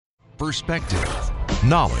perspective,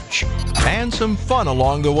 knowledge, and some fun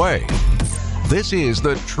along the way. This is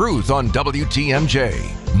The Truth on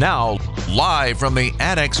WTMJ. Now, live from the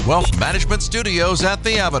Annex Wealth Management Studios at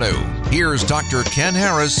The Avenue, here's Dr. Ken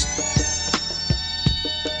Harris.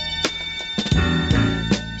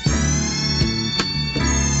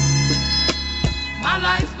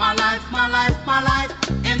 My life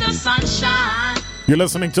in the sunshine. You're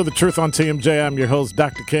listening to The Truth on TMJ. I'm your host,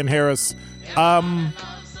 Dr. Ken Harris.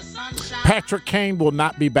 Patrick Kane will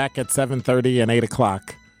not be back at 7:30 and 8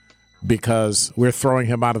 o'clock because we're throwing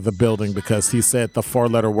him out of the building because he said the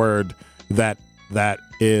four-letter word that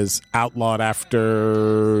is outlawed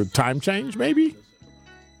after time change, maybe?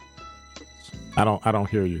 I don't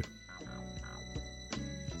hear you.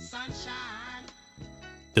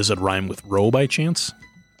 Does it rhyme with row by chance?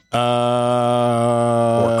 Or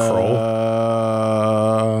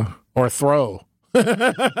crow? Or throw.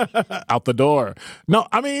 Out the door. No,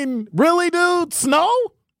 I mean, really, dude? Snow?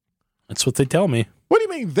 That's what they tell me. What do you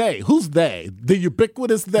mean they? Who's they? The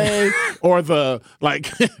ubiquitous they? Or the,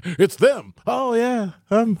 like, it's them? Oh, yeah,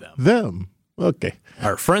 them. Okay.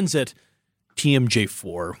 Our friends at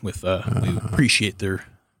TMJ4, we appreciate their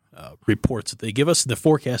reports that they give us, the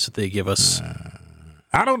forecast that they give us.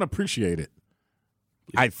 I don't appreciate it.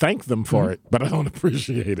 I thank them for it, but I don't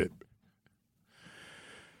appreciate it.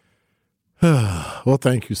 Well,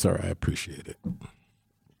 thank you, sir. I appreciate it.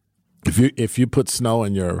 If you put snow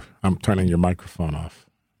in I'm turning your microphone off.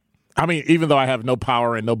 I mean, even though I have no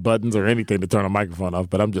power and no buttons or anything to turn a microphone off,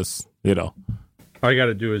 but I'm just, All you got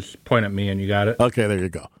to do is point at me and you got it. Okay, there you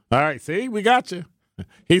go. All right, see, we got you.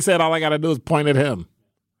 He said all I got to do is point at him.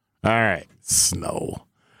 All right, snow.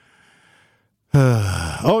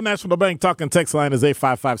 Old National Bank talking text line is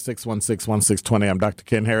 855-616-1620. I'm Dr.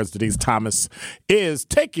 Ken Harris. Denise Thomas is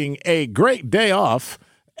taking a great day off,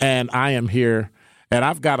 and I am here. And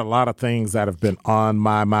I've got a lot of things that have been on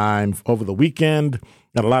my mind over the weekend,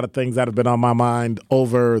 and a lot of things that have been on my mind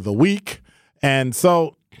over the week. And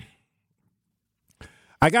so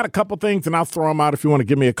I got a couple things, and I'll throw them out if you want to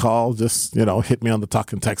give me a call. Just, hit me on the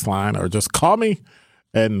talking text line or just call me,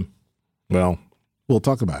 and, well, we'll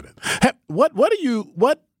talk about it. Hey, what do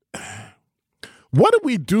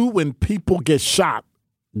we do when people get shot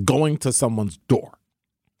going to someone's door?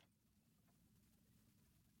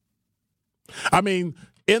 I mean,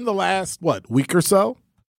 in the last, week or so,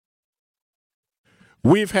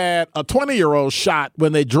 we've had a 20-year-old shot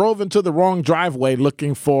when they drove into the wrong driveway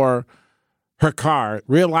looking for her car,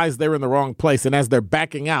 realized they were in the wrong place, and as they're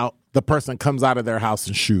backing out, the person comes out of their house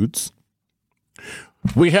and shoots.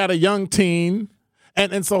 We had a young teen.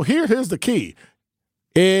 And so here's the key.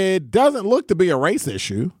 It doesn't look to be a race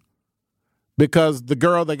issue because the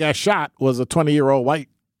girl that got shot was a 20-year-old white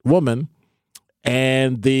woman,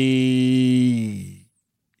 and the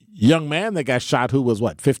young man that got shot, who was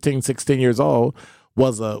 15, 16 years old,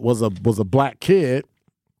 was a black kid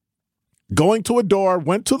going to a door,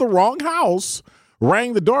 went to the wrong house,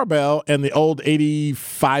 rang the doorbell, and the old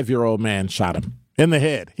 85-year-old man shot him in the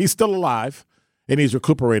head. He's still alive, and he's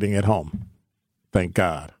recuperating at home. Thank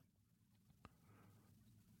God.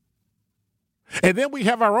 And then we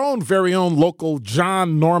have our own very own local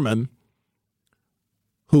John Norman,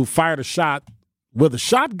 who fired a shot with a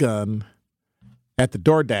shotgun at the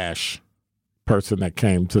DoorDash person that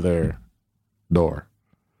came to their door,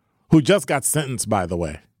 who just got sentenced, by the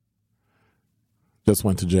way. Just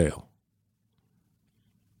went to jail.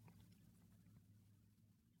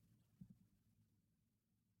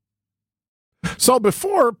 So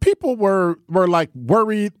before, people were like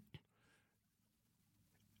worried,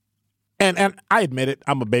 and I admit it,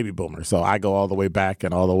 I'm a baby boomer, so I go all the way back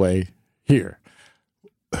and all the way here.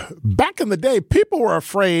 Back in the day, people were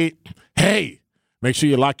afraid, hey, make sure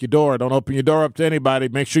you lock your door. Don't open your door up to anybody.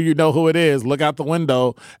 Make sure you know who it is. Look out the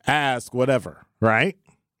window. Ask, whatever, right?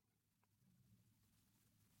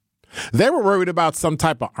 They were worried about some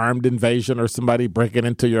type of armed invasion or somebody breaking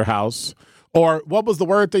into your house. Or what was the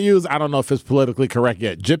word they used? I don't know if it's politically correct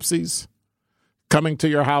yet. Gypsies coming to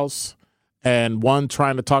your house and one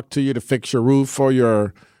trying to talk to you to fix your roof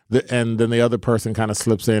and then the other person kind of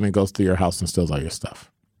slips in and goes to your house and steals all your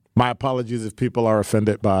stuff. My apologies if people are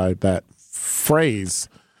offended by that phrase,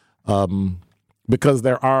 because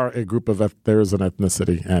there is an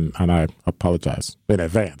ethnicity, and I apologize in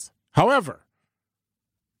advance. However,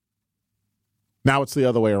 now it's the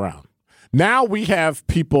other way around. Now we have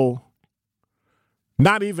people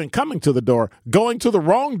not even coming to the door, going to the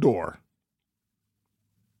wrong door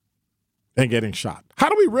and getting shot. How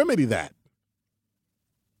do we remedy that?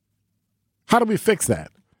 How do we fix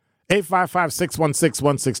that?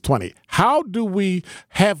 855-616-1620.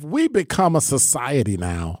 Have we become a society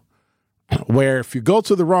now where if you go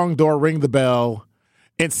to the wrong door, ring the bell,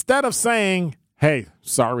 instead of saying, hey,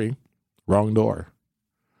 sorry, wrong door,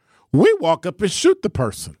 we walk up and shoot the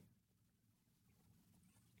person.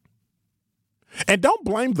 And don't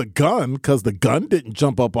blame the gun, because the gun didn't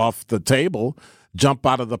jump up off the table, jump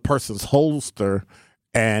out of the person's holster,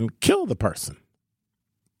 and kill the person.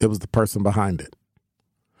 It was the person behind it.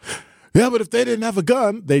 Yeah, but if they didn't have a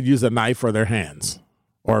gun, they'd use a knife or their hands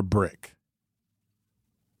or a brick.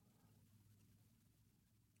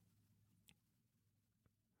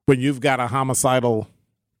 When you've got a homicidal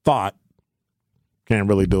thought, can't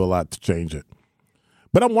really do a lot to change it.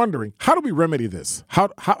 But I'm wondering, how do we remedy this? How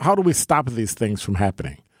do we stop these things from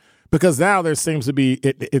happening? Because now there seems to be,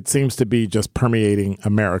 it seems to be just permeating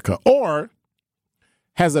America. Or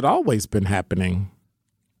has it always been happening?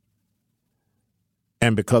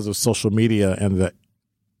 And because of social media and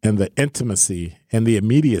the intimacy and the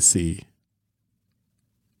immediacy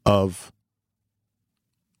of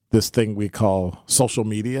this thing we call social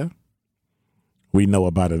media, we know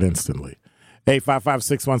about it instantly.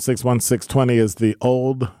 855-616-1620 is the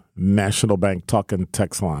Old National Bank talking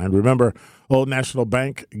text line. Remember, Old National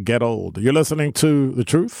Bank, get old. You're listening to The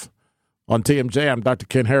Truth on TMJ. I'm Dr.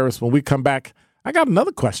 Ken Harris. When we come back, I got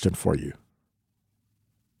another question for you.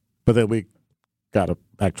 But then we got to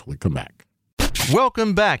actually come back.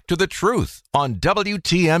 Welcome back to The Truth on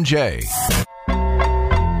WTMJ.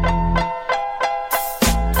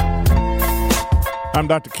 I'm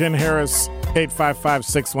Dr. Ken Harris.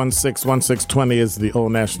 855-616-1620 is the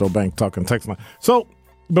Old National Bank talking text line. So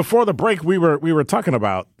before the break, we were talking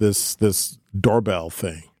about this doorbell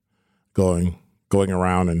thing, going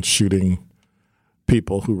around and shooting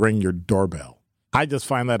people who ring your doorbell. I just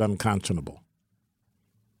find that unconscionable.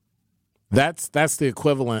 That's the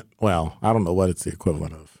equivalent. Well, I don't know what it's the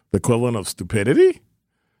equivalent of. The equivalent of stupidity?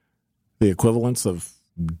 The equivalence of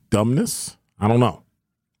dumbness? I don't know.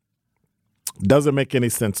 Doesn't make any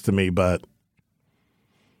sense to me, but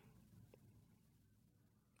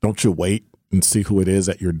don't you wait and see who it is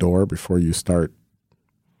at your door before you start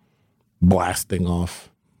blasting off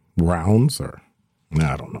rounds? Or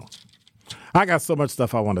I don't know. I got so much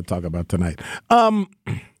stuff I want to talk about tonight. I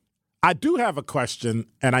do have a question,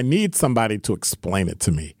 and I need somebody to explain it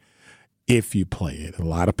to me if you play it. A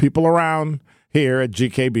lot of people around here at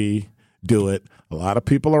GKB do it. A lot of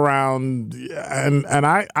people around, and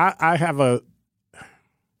I have a.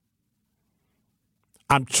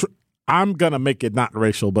 I'm going to make it not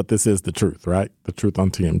racial, but this is the truth, right? The truth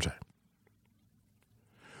on TMJ.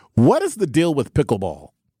 What is the deal with pickleball?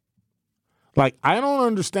 Like, I don't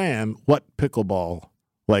understand what pickleball,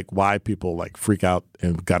 like why people like freak out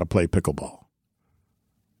and got to play pickleball.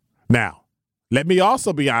 Now, let me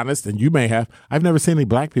also be honest, and you may have, I've never seen any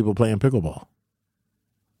black people playing pickleball.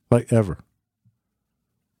 Like ever.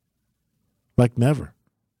 Like never.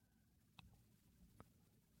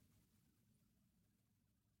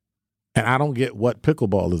 And I don't get what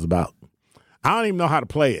pickleball is about. I don't even know how to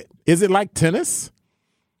play it. Is it like tennis?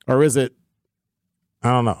 Or is it, I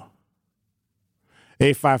don't know.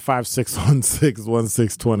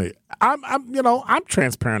 855-616-1620. I'm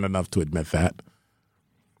transparent enough to admit that.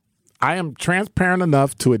 I am transparent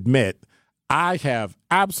enough to admit I have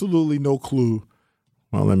absolutely no clue.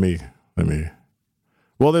 Well, let me.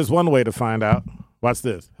 Well, there's one way to find out. Watch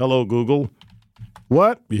this. Hello, Google.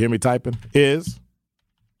 What? You hear me typing? Is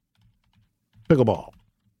pickleball.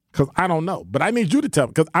 Because I don't know. But I need you to tell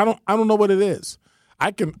me, because I don't know what it is.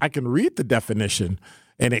 I can read the definition,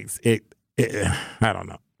 and it I don't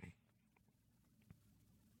know.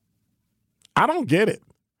 I don't get it.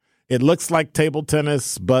 It looks like table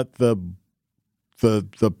tennis, but the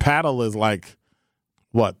paddle is like,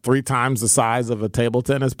 what, 3 times the size of a table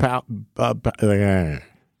tennis paddle? I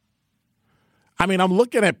mean, I'm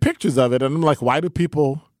looking at pictures of it, and I'm like, why do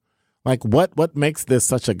people, like, what makes this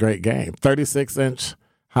such a great game? 36-inch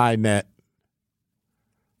high net,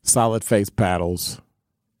 solid face paddles.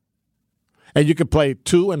 And you could play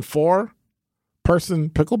 2 and 4 person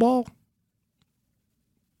pickleball?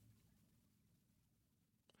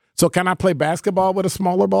 So can I play basketball with a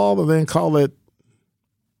smaller ball and then call it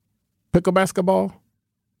pickle basketball?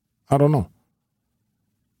 I don't know.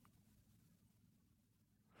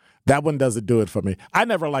 That one doesn't do it for me. I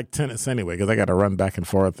never liked tennis anyway because I got to run back and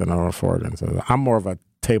forth and over forward. And so I'm more of a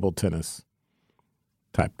table tennis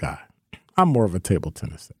type guy. I'm more of a table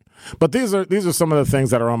tennis thing. But these are some of the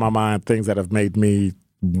things that are on my mind, things that have made me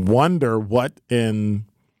wonder what in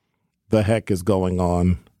the heck is going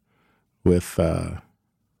on with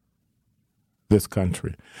this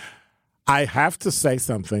country. I have to say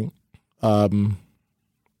something, and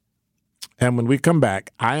when we come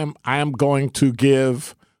back, I am going to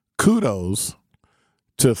give kudos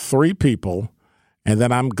to 3 people, and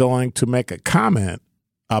then I'm going to make a comment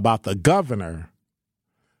about the governor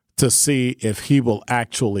to see if he will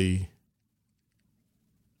actually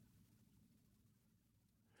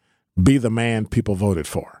be the man people voted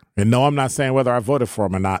for. And no, I'm not saying whether I voted for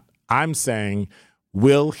him or not. I'm saying,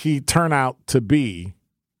 will he turn out to be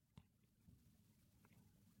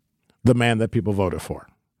the man that people voted for?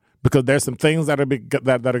 Because there's some things that are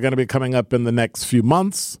going to be coming up in the next few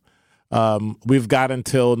months. We've got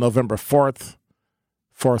until November 4th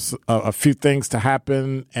for a few things to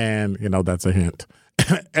happen, and, that's a hint.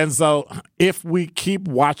 And so if we keep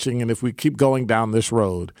watching and if we keep going down this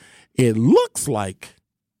road, it looks like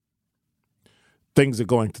things are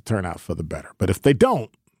going to turn out for the better. But if they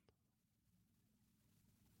don't,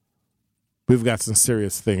 we've got some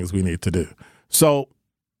serious things we need to do. So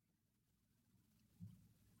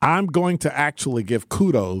I'm going to actually give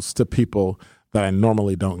kudos to people that I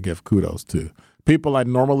normally don't give kudos to. People I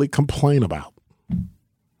normally complain about.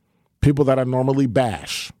 People that I normally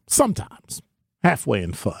bash. Sometimes. Halfway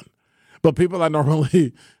in fun. But people I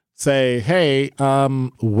normally say, hey,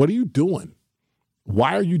 what are you doing?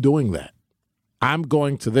 Why are you doing that? I'm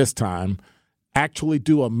going to this time actually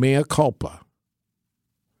do a mea culpa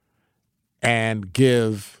and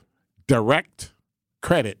give direct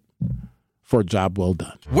credit for a job well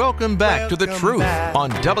done. Welcome back to The Truth on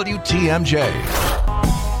WTMJ.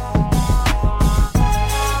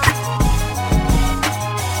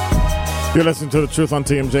 You're listening to The Truth on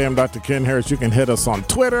TMJ. I'm Dr. Ken Harris. You can hit us on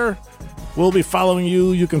Twitter. We'll be following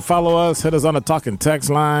you. You can follow us. Hit us on the talking text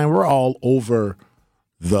line. We're all over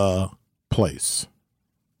the place.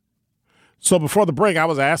 So before the break, I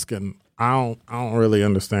was asking, I don't really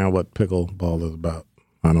understand what pickleball is about.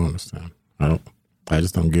 I don't understand. I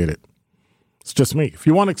just don't get it. It's just me. If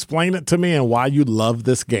you want to explain it to me and why you love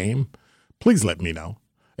this game, please let me know.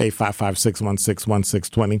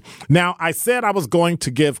 855-616-1620. Now, I said I was going to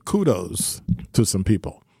give kudos to some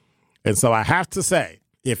people. And so I have to say,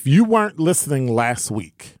 if you weren't listening last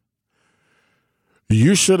week,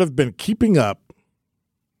 you should have been keeping up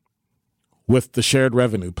with the shared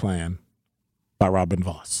revenue plan by Robin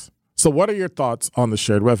Vos. So what are your thoughts on the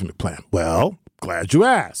shared revenue plan? Well, glad you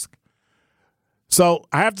asked. So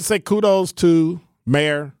I have to say kudos to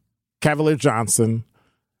Mayor Cavalier Johnson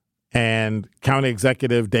and County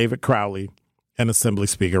Executive David Crowley and Assembly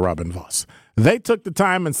Speaker Robin Vos. They took the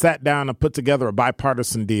time and sat down and put together a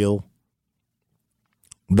bipartisan deal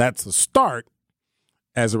that's a start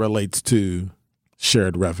as it relates to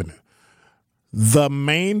shared revenue. The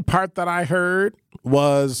main part that I heard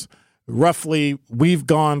was roughly we've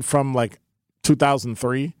gone from like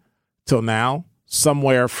 2003 till now,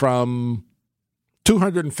 somewhere from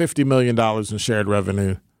 $250 million in shared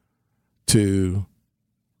revenue to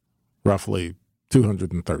roughly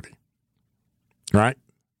 230, right?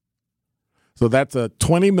 So that's a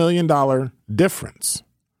 $20 million difference.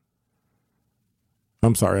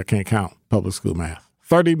 I'm sorry, I can't count public school math.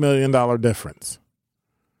 $30 million difference.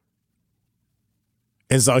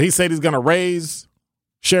 And so he said he's going to raise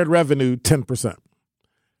shared revenue 10%,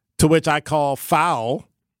 to which I call foul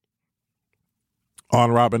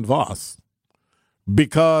on Robin Vos,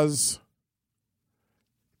 because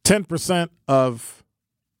 10% of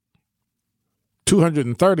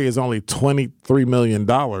 230 is only $23 million,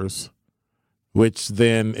 which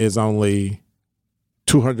then is only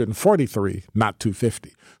 243, not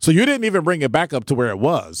 250. So you didn't even bring it back up to where it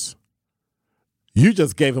was. You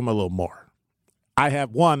just gave him a little more. I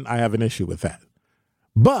have an issue with that.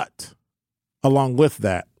 But along with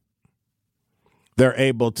that, they're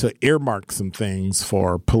able to earmark some things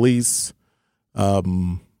for police,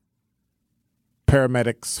 paramedics,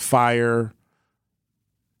 fire,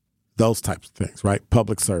 those types of things, right?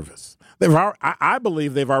 Public service. I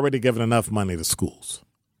believe they've already given enough money to schools.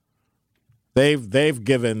 They've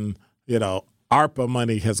given, ARPA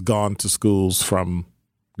money has gone to schools from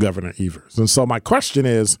Governor Evers. And so my question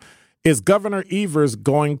is Governor Evers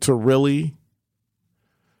going to really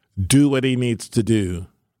do what he needs to do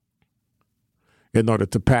in order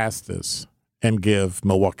to pass this and give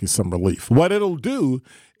Milwaukee some relief? What it'll do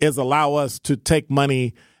is allow us to take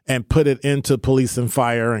money and put it into police and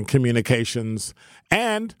fire and communications.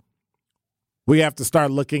 And we have to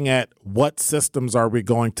start looking at what systems are we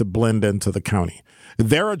going to blend into the county.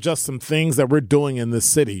 There are just some things that we're doing in this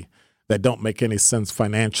city that don't make any sense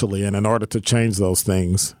financially. And in order to change those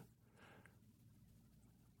things,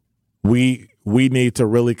 we need to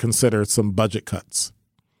really consider some budget cuts.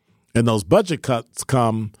 And those budget cuts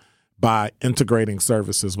come by integrating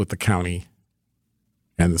services with the county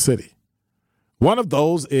and the city. One of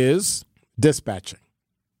those is dispatching.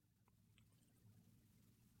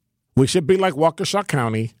 We should be like Waukesha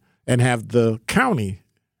County and have the county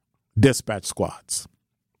dispatch squads.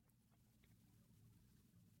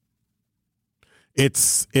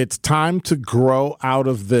 It's time to grow out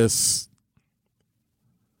of this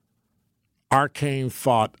arcane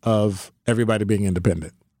thought of everybody being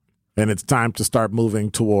independent. And it's time to start moving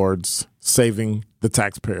towards saving the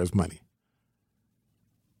taxpayers' money.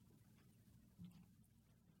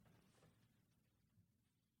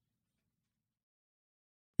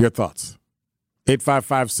 Your thoughts?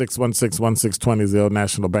 855-616-1620 is the Old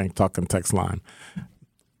National Bank talk and text line.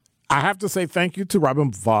 I have to say thank you to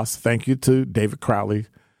Robin Voss. Thank you to David Crowley,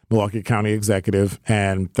 Milwaukee County Executive,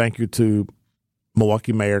 and thank you to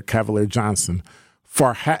Milwaukee Mayor Cavalier Johnson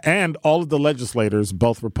and all of the legislators,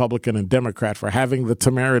 both Republican and Democrat, for having the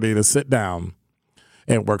temerity to sit down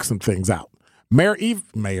and work some things out.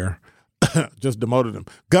 Mayor just demoted him.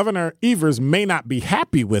 Governor Evers may not be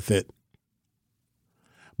happy with it,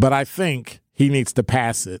 but I think he needs to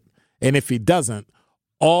pass it. And if he doesn't,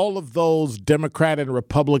 all of those Democrat and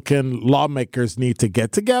Republican lawmakers need to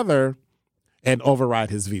get together and override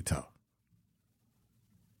his veto.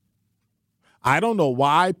 I don't know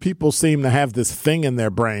why people seem to have this thing in their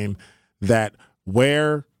brain that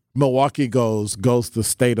where Milwaukee goes the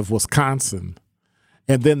state of Wisconsin,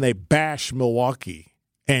 and then they bash Milwaukee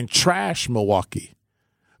and trash Milwaukee.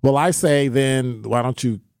 Well, I say then why don't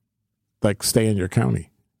you stay in your county,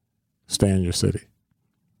 stay in your city?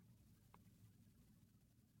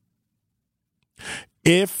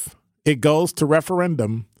 If it goes to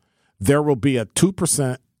referendum, there will be a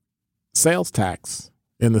 2% sales tax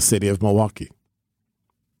in the city of Milwaukee.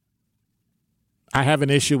 I have an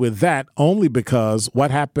issue with that only because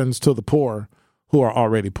what happens to the poor who are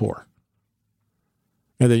already poor?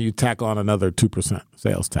 And then you tack on another 2%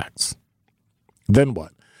 sales tax. Then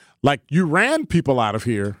what? Like you ran people out of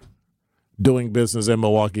here doing business in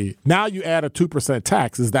Milwaukee. Now you add a 2%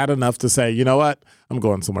 tax. Is that enough to say, you know what? I'm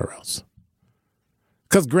going somewhere else?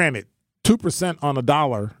 Because granted, 2% on a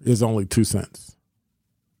dollar is only 2 cents.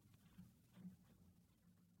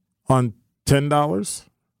 On $10,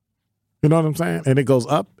 you know what I'm saying? And it goes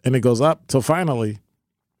up and it goes up till finally,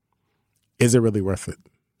 is it really worth it?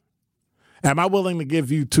 Am I willing to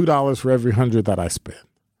give you $2 for every 100 that I spend?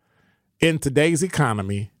 In today's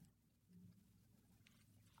economy,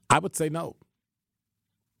 I would say no.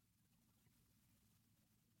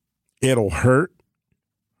 It'll hurt,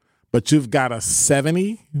 but you've got a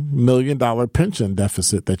 $70 million pension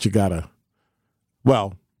deficit that you got to,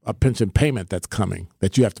 a pension payment that's coming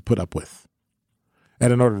that you have to put up with.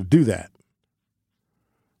 And in order to do that,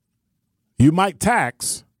 you might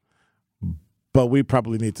tax, but we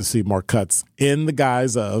probably need to see more cuts in the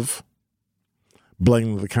guise of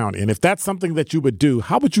blaming the county. And if that's something that you would do,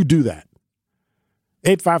 how would you do that?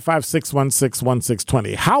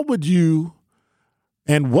 855-616-1620. How would you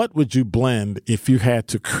and what would you blend if you had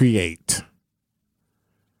to create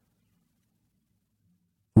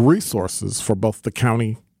resources for both the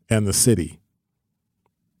county and the city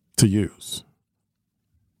to use?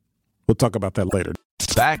 We'll talk about that later.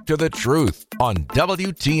 Back to the Truth on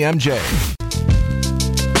WTMJ.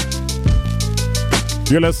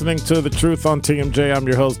 You're listening to The Truth on TMJ. I'm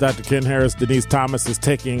your host, Dr. Ken Harris. Denise Thomas is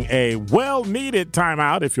taking a well-needed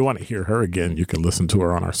timeout. If you want to hear her again, you can listen to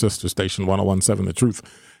her on our sister station, 101.7 The Truth,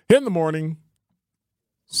 in the morning,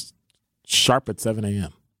 sharp at 7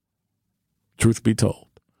 a.m. Truth be told.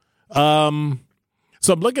 So I'm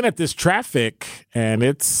looking at this traffic, and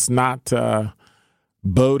it's not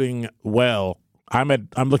boding well. I'm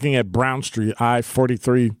looking at Brown Street,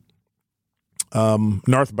 I-43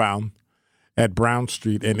 northbound at Brown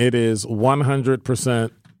Street, and it is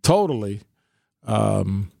 100% totally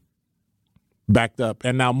backed up.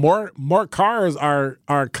 And now more cars are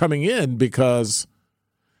coming in because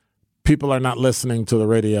people are not listening to the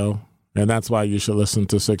radio, and that's why you should listen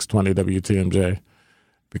to 620 WTMJ,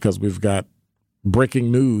 because we've got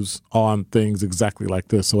breaking news on things exactly like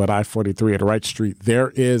this. So at I-43 at Wright Street, there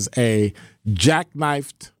is a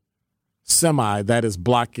jackknifed semi that is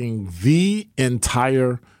blocking the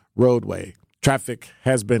entire roadway. Traffic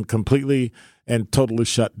has been completely and totally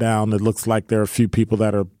shut down. It looks like there are a few people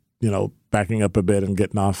that are, backing up a bit and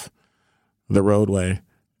getting off the roadway.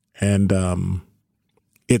 And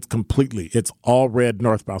it's all red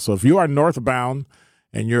northbound. So if you are northbound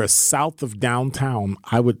and you're south of downtown,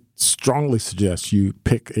 I would strongly suggest you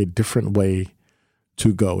pick a different way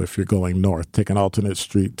to go if you're going north. Take an alternate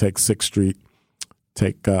street, take 6th Street,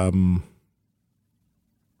 take 27th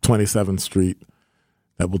Street.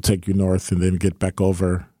 That will take you north and then get back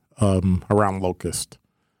over around Locust.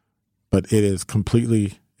 But it is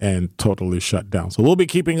completely and totally shut down. So we'll be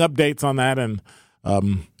keeping updates on that, and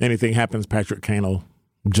anything happens, Patrick Kane will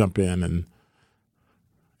jump in and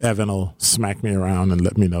Evan will smack me around and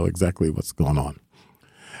let me know exactly what's going on.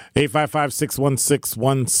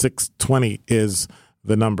 855-616-1620 is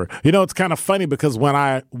the number. You know, it's kind of funny because when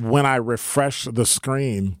I refresh the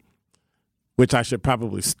screen, which I should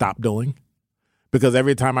probably stop doing, because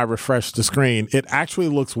every time I refresh the screen, it actually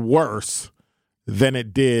looks worse than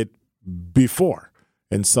it did before.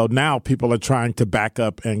 And so now people are trying to back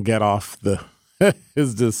up and get off the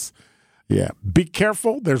it's just, yeah. Be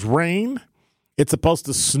careful. There's rain. It's supposed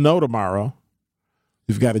to snow tomorrow.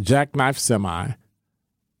 You've got a jackknife semi.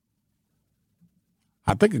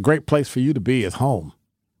 I think a great place for you to be is home.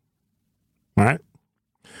 All right?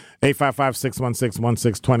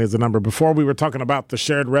 855-616-1620 is the number. Before we were talking about the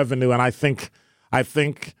shared revenue, and I think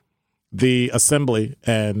the Assembly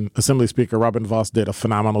and Assembly Speaker Robin Vos did a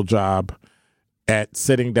phenomenal job at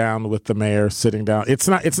sitting down with the mayor, sitting down. It's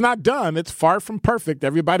not done. It's far from perfect.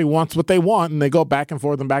 Everybody wants what they want, and they go back and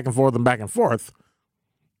forth and back and forth and back and forth.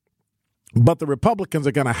 But the Republicans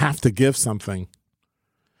are going to have to give something,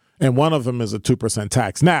 and one of them is a 2%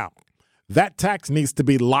 tax. Now, that tax needs to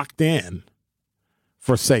be locked in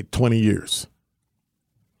for, say, 20 years,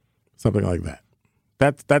 something like that.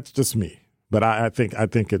 That's just me, but I think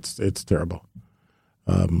it's terrible.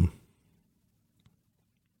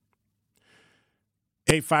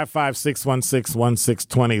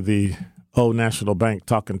 855-616-1620, the Old National Bank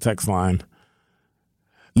talking text line.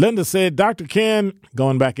 Linda said, Dr. Ken,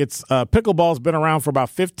 going back, it's pickleball's been around for about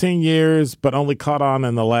 15 years, but only caught on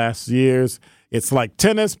in the last years. It's like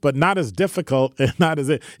tennis, but not as difficult and not as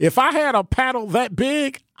it. If I had a paddle that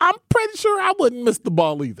big, I'm pretty sure I wouldn't miss the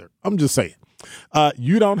ball either. I'm just saying.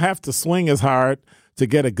 You don't have to swing as hard to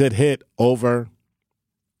get a good hit over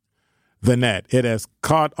the net. It has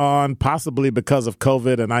caught on possibly because of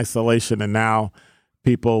COVID and isolation, and now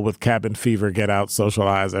people with cabin fever get out,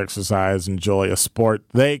 socialize, exercise, enjoy a sport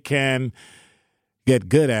they can get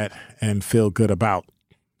good at and feel good about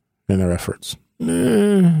in their efforts.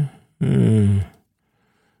 We'll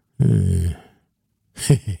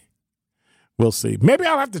see. Maybe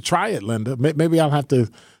I'll have to try it, Linda. Maybe I'll have to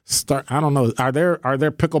start. I don't know. Are there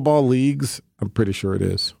pickleball leagues? I'm pretty sure it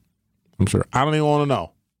is. I'm sure. I don't even want to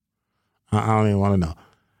know. I don't even want to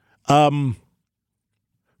know.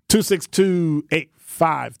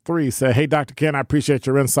 262-853 say, hey, Dr. Ken, I appreciate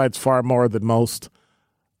your insights far more than most.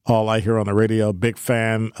 All I hear on the radio. Big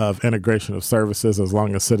fan of integration of services as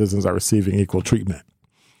long as citizens are receiving equal treatment.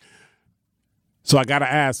 So I got to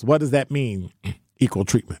ask, what does that mean, equal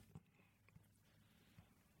treatment?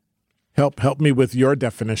 Help me with your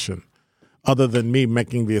definition, other than me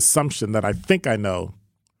making the assumption that I think I know.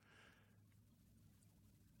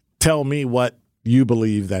 Tell me what you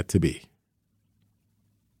believe that to be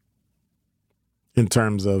in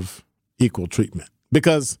terms of equal treatment.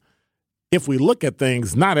 Because if we look at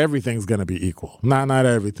things, not everything's going to be equal. Not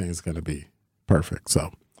everything's going to be perfect.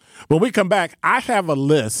 So when we come back, I have a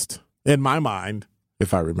list in my mind,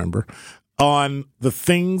 if I remember, on the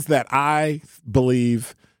things that I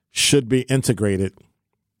believe should be integrated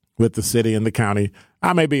with the city and the county.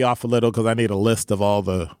 I may be off a little because I need a list of all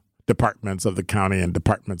the departments of the county and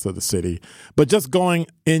departments of the city. But just going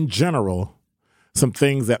in general, some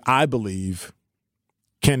things that I believe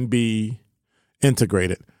can be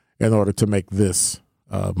integrated in order to make this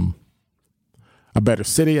a better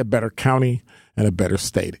city, a better county, and a better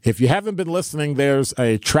state. If you haven't been listening, there's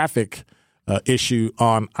a traffic issue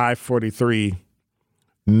on I-43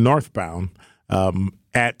 northbound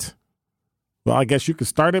at, well, I guess you could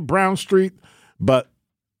start at Brown Street, but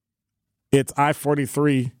it's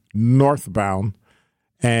I-43 northbound.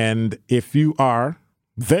 And if you are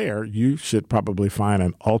there, you should probably find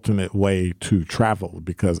an alternate way to travel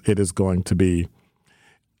because it is going to be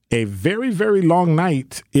a very, very long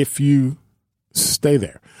night if you stay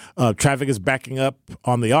there. Traffic is backing up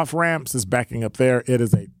on the off-ramps, is backing up there. It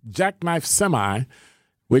is a jackknife semi,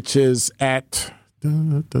 which is at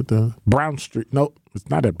Brown Street. Nope, it's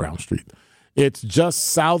not at Brown Street. It's just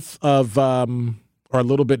south of or a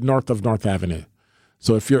little bit north of North Avenue.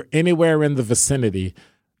 So if you're anywhere in the vicinity,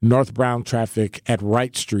 northbound traffic at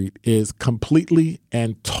Wright Street is completely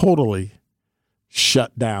and totally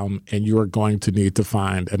shut down, and you are going to need to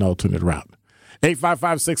find an alternate route.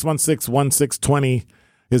 855-616-1620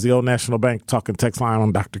 is the Old National Bank talking text line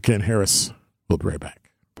on Dr. Ken Harris. We'll be right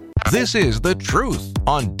back. This is The Truth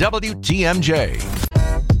on WTMJ.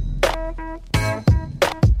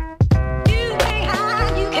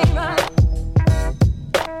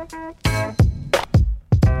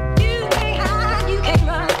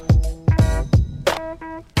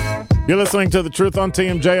 You're listening to The Truth on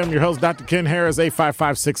TMJ. I'm your host, Dr. Ken Harris,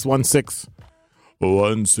 855-616-1620.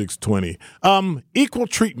 1620. Equal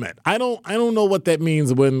treatment. I don't know what that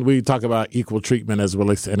means when we talk about equal treatment as it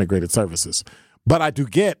relates to integrated services. But I do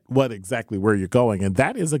get exactly where you're going, and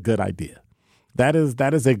that is a good idea. That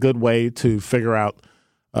is a good way to figure out.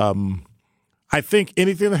 I think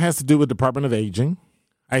anything that has to do with Department of Aging,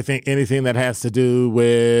 I think anything that has to do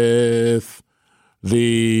with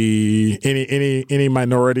any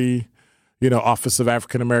minority, Office of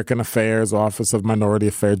African American Affairs or Office of Minority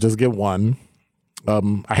Affairs, just get one.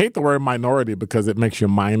 I hate the word minority because it makes you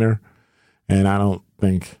minor, and I don't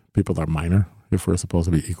think people are minor if we're supposed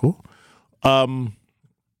to be equal. That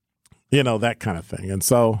kind of thing. And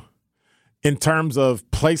so in terms of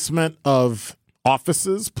placement of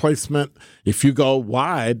offices, if you go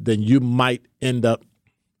wide, then you might end up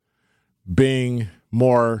being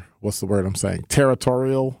more, what's the word I'm saying,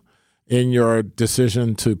 territorial in your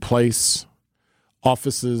decision to place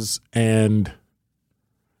offices and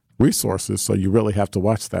resources. So you really have to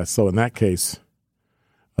watch that. So in that case,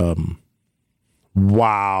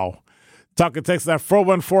 wow. Talking text at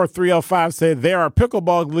 414-305 said, there are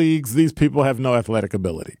pickleball leagues. These people have no athletic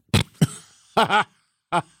ability. And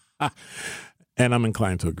I'm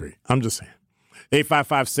inclined to agree. I'm just saying.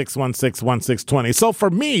 855-616-1620. So for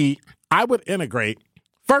me, I would integrate,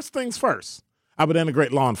 first things first, I would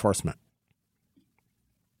integrate law enforcement.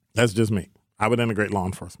 That's just me. I would integrate law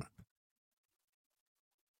enforcement.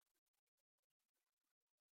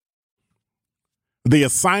 The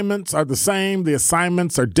assignments are the same. The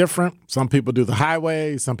assignments are different. Some people do the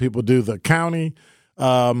highway. Some people do the county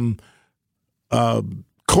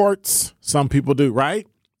courts. Some people do, right?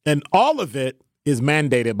 And all of it is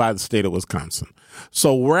mandated by the state of Wisconsin.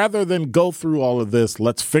 So rather than go through all of this,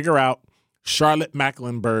 let's figure out.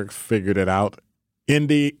 Charlotte-Mecklenburg figured it out.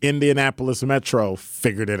 Indianapolis Metro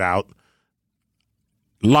figured it out.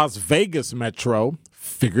 Las Vegas Metro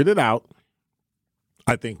figured it out.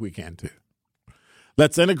 I think we can too.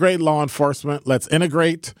 Let's integrate law enforcement. Let's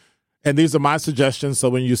integrate, and these are my suggestions. So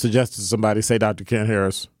when you suggest to somebody, say Dr. Ken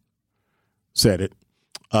Harris said it.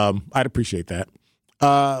 I'd appreciate that.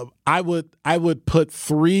 I would put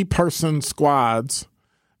 3-person squads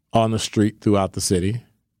on the street throughout the city,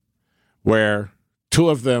 where 2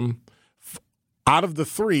 of them, out of the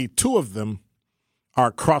 3, 2 of them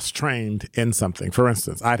are cross-trained in something. For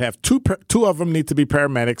instance, I'd have 2 of them need to be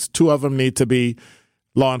paramedics, 2 of them need to be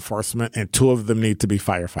law enforcement, and 2 of them need to be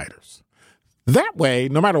firefighters. That way,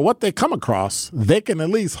 no matter what they come across, they can at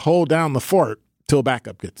least hold down the fort till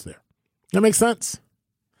backup gets there. That makes sense?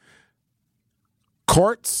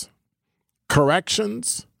 Courts,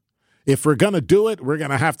 corrections, if we're going to do it, we're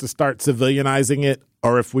going to have to start civilianizing it,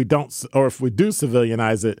 or if we do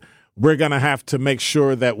civilianize it, we're going to have to make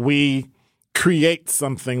sure that we create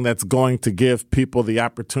something that's going to give people the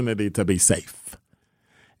opportunity to be safe.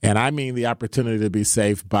 And I mean the opportunity to be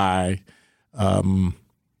safe by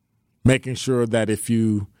making sure that if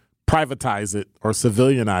you privatize it or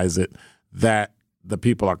civilianize it, that the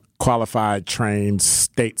people are qualified, trained,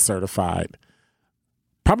 state certified,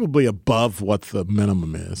 probably above what the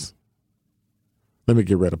minimum is. Let me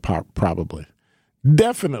get rid of probably.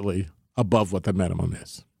 Definitely above what the minimum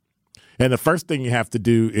is. And the first thing you have to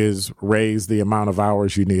do is raise the amount of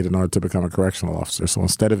hours you need in order to become a correctional officer. So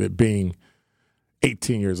instead of it being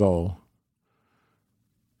 18 years old,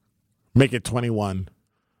 make it 21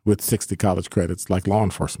 with 60 college credits like law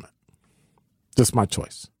enforcement. Just my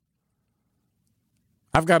choice.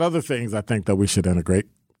 I've got other things I think that we should integrate.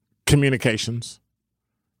 Communications,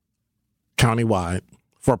 countywide,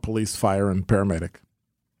 for police, fire, and paramedic.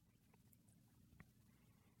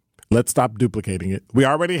 Let's stop duplicating it. We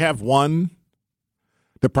already have one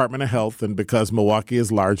Department of Health, and because Milwaukee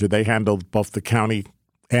is larger, they handle both the county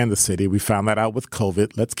and the city. We found that out with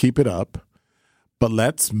COVID. Let's keep it up, but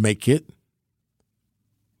let's make it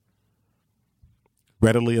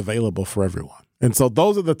readily available for everyone. And so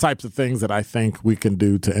those are the types of things that I think we can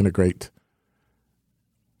do to integrate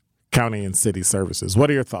county and city services. What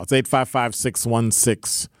are your thoughts?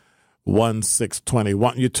 855-616-1620.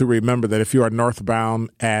 Want you to remember that if you are northbound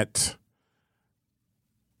on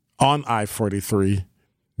I-43,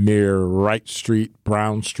 near Wright Street,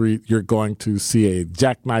 Brown Street, you're going to see a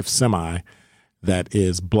jackknife semi that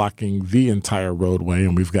is blocking the entire roadway,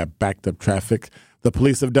 and we've got backed up traffic. The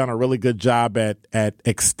police have done a really good job at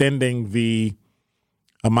extending the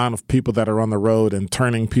amount of people that are on the road and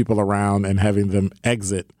turning people around and having them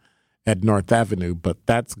exit at North Avenue, but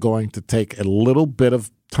that's going to take a little bit of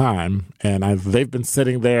time, and they've been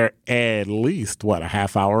sitting there at least, a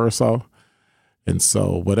half hour or so. And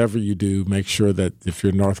so whatever you do, make sure that if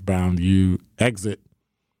you're northbound, you exit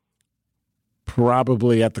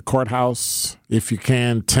probably at the courthouse, if you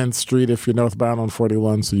can, 10th Street if you're northbound on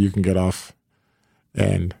 41, so you can get off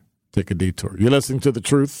and take a detour. You're listening to The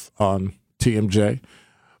Truth on TMJ.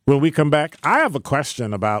 When we come back, I have a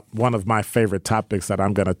question about one of my favorite topics that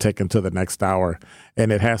I'm going to take into the next hour,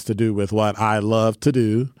 and it has to do with what I love to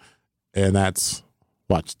do, and that's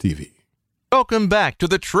watch TV. Welcome back to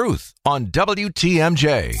The Truth on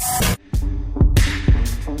WTMJ.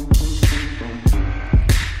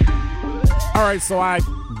 All right, so I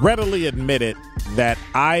readily admitted that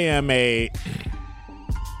I am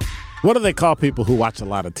what do they call people who watch a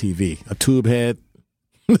lot of TV? A tube head?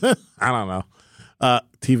 I don't know.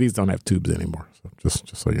 TVs don't have tubes anymore, so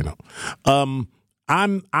just so you know.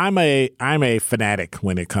 I'm a fanatic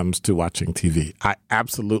when it comes to watching TV. I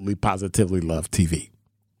absolutely, positively love TV.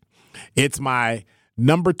 It's my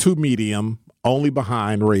number 2 medium, only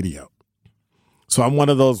behind radio. So I'm one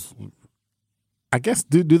of those. I guess,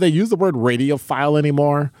 do they use the word radiophile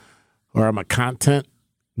anymore? Or I'm a content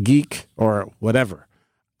geek or whatever.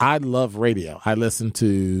 I love radio. I listen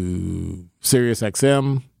to Sirius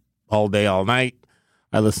XM all day, all night.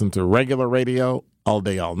 I listen to regular radio all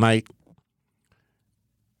day, all night.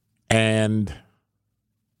 And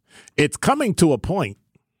it's coming to a point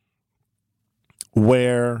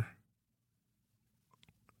where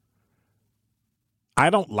I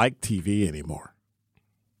don't like TV anymore.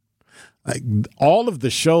 Like, all of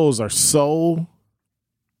the shows are so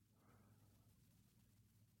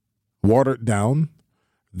watered down.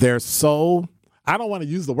 They're so, I don't want to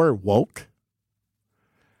use the word woke.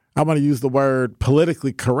 I want to use the word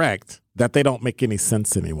politically correct, that they don't make any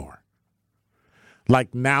sense anymore.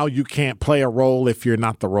 Like, now you can't play a role if you're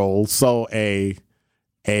not the role. So a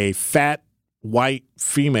fat white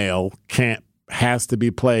female has to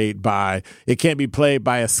be played by, it can't be played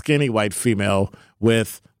by a skinny white female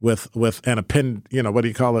with an append, what do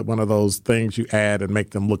you call it? One of those things you add and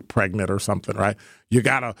make them look pregnant or something, right? You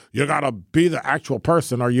gotta be the actual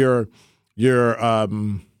person, or you're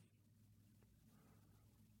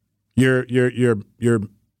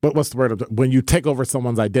what's the word? When you take over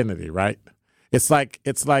someone's identity, right? It's like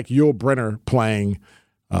Yul Brynner playing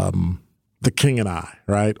The King and I,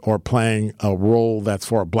 right? Or playing a role that's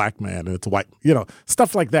for a black man and it's white,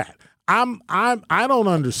 stuff like that. I don't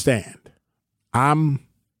understand. I'm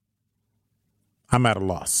at a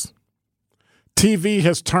loss. TV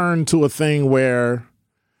has turned to a thing where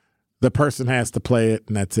the person has to play it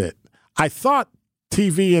and that's it. I thought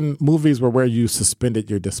TV and movies were where you suspended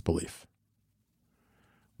your disbelief,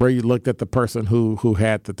 where you looked at the person who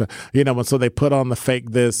had and so they put on the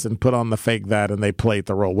fake this and put on the fake that and they played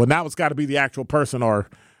the role. Well, now it's got to be the actual person, or,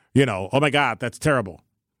 oh my God, that's terrible.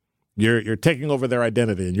 You're taking over their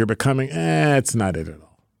identity and you're becoming, it's not it at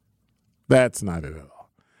all. That's not it at all.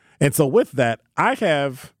 And so with that, I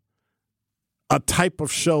have a type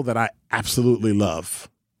of show that I absolutely love.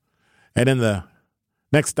 And in the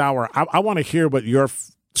next hour, I want to hear what your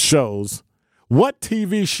shows, what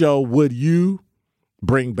TV show would you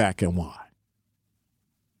bring back and why?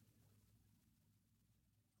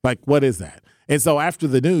 Like, what is that? And so after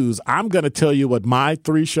the news, I'm going to tell you what my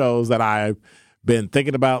 3 shows that I've been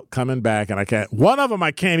thinking about coming back, and one of them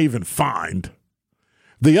I can't even find.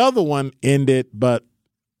 The other one ended, but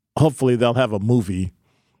hopefully they'll have a movie.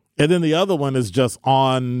 And then the other one is just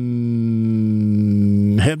on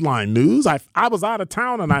Headline News. I was out of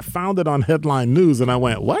town and I found it on Headline News and I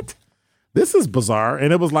went, what? This is bizarre.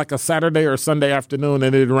 And it was like a Saturday or Sunday afternoon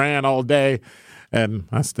and it ran all day. And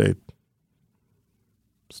I stayed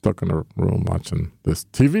stuck in a room watching this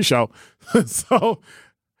TV show.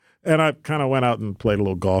 And I kind of went out and played a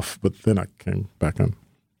little golf, but then I came back and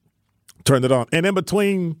turned it on. And in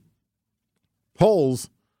between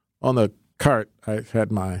holes on the cart, I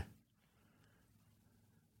had my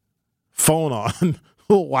phone on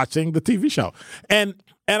watching the TV show. And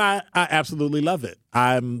I absolutely love it.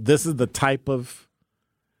 This is the type of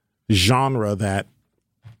genre that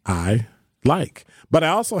I like. But I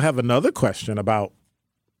also have another question about,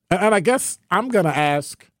 and I guess I'm going to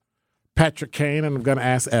ask Patrick Kane and I'm going to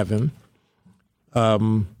ask Evan.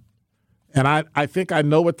 And I think I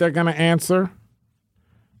know what they're going to answer.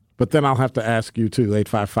 But then I'll have to ask you, too,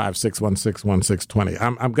 855-616-1620.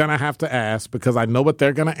 I'm going to have to ask because I know what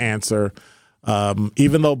they're going to answer,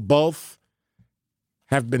 even though both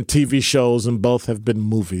have been TV shows and both have been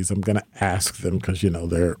movies. I'm going to ask them because,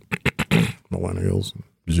 they're millennials, and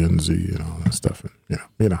Gen Z, and all that stuff. And,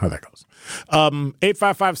 you know how that goes.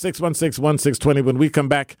 855-616-1620. When we come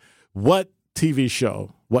back, what TV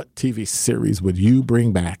show, what TV series would you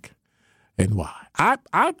bring back and why? I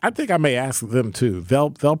think I may ask them too.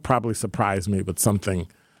 They'll probably surprise me with something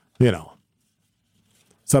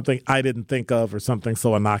something I didn't think of or something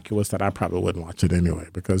so innocuous that I probably wouldn't watch it anyway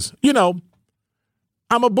because, you know,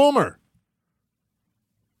 I'm a boomer.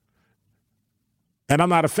 And I'm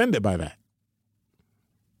not offended by that.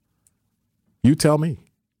 You tell me.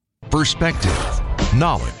 Perspective,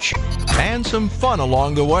 knowledge, and some fun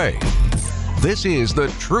along the way. This is The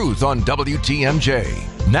Truth on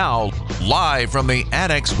WTMJ. Now, live from the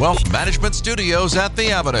Annex Wealth Management Studios at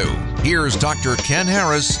The Avenue, here's Dr. Ken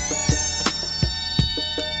Harris.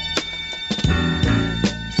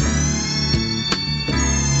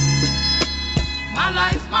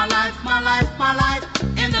 My life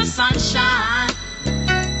in the sunshine.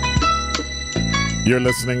 You're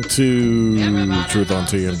listening to Truth on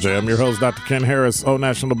TMJ. I'm your host, Dr. Ken Harris. Old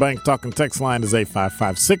National Bank talking text line is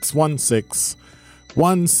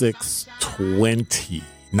 855-616-1620.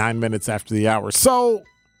 9 minutes after the hour. So,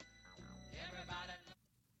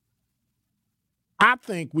 I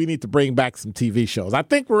think we need to bring back some TV shows. I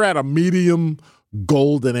think we're at a medium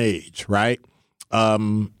golden age, right?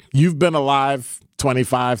 You've been alive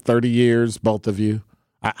 25, 30 years, both of you.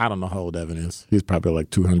 I don't know how old Evan is. He's probably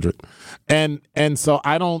like 200. And so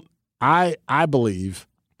I believe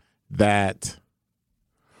that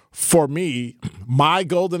for me, my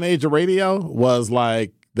golden age of radio was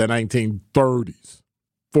like the 1930s,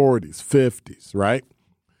 40s, 50s, right?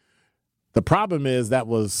 The problem is that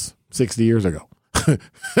was 60 years ago,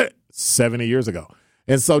 70 years ago.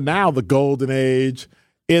 And so now the golden age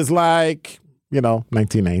is like,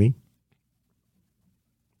 1990,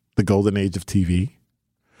 the golden age of TV.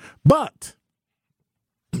 But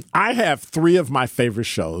I have 3 of my favorite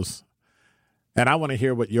shows, and I want to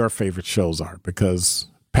hear what your favorite shows are because,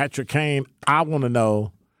 Patrick Kane, I want to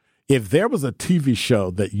know if there was a TV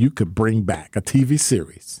show that you could bring back, a TV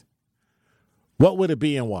series, what would it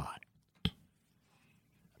be and why?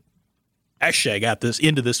 Actually, I got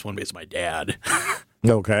into this one because my dad.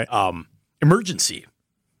 Okay. Emergency.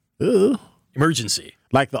 Ooh. Emergency.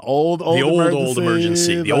 Like the old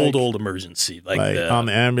emergency. The like, old emergency. Like on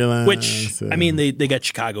the ambulance. Which, I mean, they got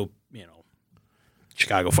Chicago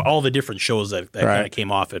for all the different shows that kind of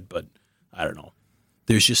came off it, but I don't know.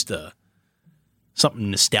 There's just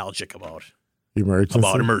something nostalgic about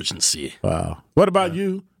emergency. Wow. What about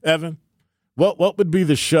you, Evan? What would be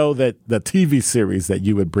the show the TV series that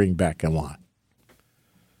you would bring back and why?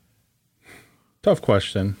 Tough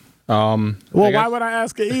question. Why would I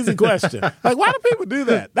ask an easy question? Like, why do people do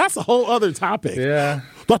that? That's a whole other topic. Yeah.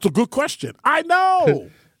 That's a good question. I know.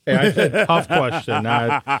 Hey, I said tough question,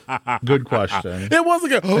 not good question. It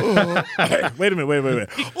wasn't good. Hey, wait a minute.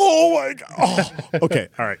 Oh, my God. Oh. Okay,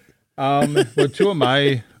 all right. But 2 of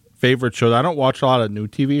my favorite shows, I don't watch a lot of new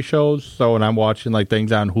TV shows, so when I'm watching like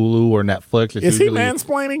things on Hulu or Netflix, it's Is he usually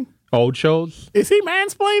mansplaining? old shows. Is he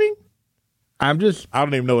mansplaining? I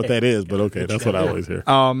don't even know what that is, but okay, that's what I always hear.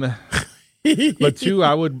 But 2,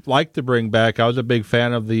 I would like to bring back. I was a big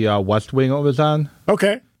fan of the West Wing it was on.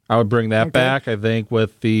 Okay. I would bring that back. I think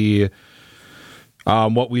with the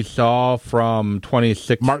what we saw from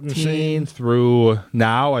 2016 through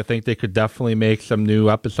now, I think they could definitely make some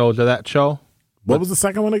new episodes of that show. What was the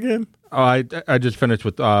second one again? Oh, I just finished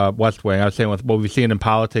with West Wing. I was saying with what we've seen in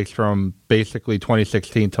politics from basically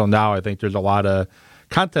 2016 till now, I think there's a lot of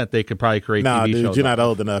content they could probably create. No, TV dude, shows you're not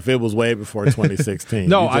old enough. It was way before 2016.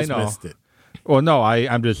 No, you just I know. Missed it. Well, no,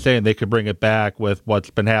 I'm just saying they could bring it back with what's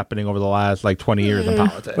been happening over the last 20 years in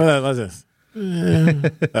politics. Well, what's this?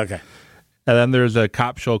 Okay. And then there's a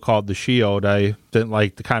cop show called The Shield. I didn't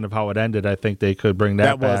like the kind of how it ended. I think they could bring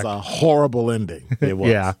that back. That was a horrible ending. It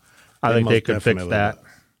was. Yeah. I think they could fix that. Was.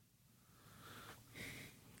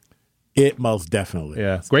 It most definitely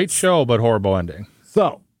was. Great show, but horrible ending.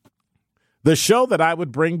 So, the show that I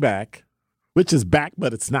would bring back, which is back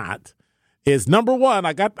but it's not, is number 1.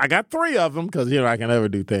 I got 3 of them because I can never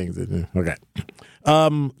do things. Okay.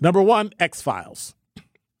 Number 1, X-Files.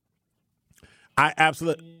 I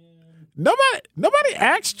absolutely nobody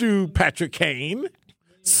asked you, Patrick Kane.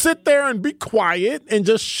 Sit there and be quiet and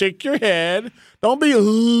just shake your head. Don't be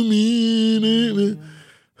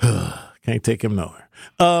can't take him nowhere.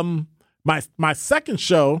 My second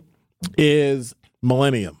show is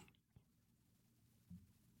Millennium.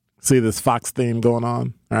 See this Fox theme going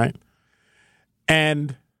on, right?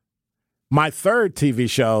 And my third TV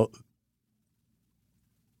show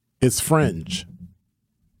is Fringe.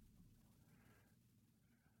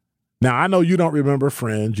 Now, I know you don't remember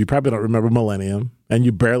Fringe. You probably don't remember Millennium. And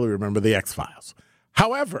you barely remember The X-Files.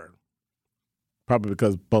 However, probably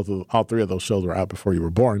because all 3 of those shows were out before you were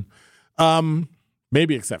born,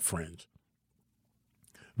 maybe except Fringe.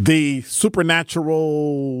 the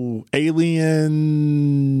supernatural, alien,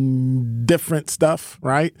 different stuff,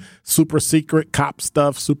 right? Super secret cop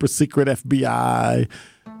stuff, super secret FBI,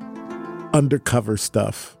 undercover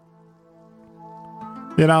stuff.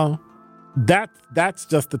 You know, that's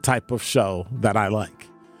just the type of show that I like.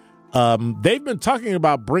 They've been talking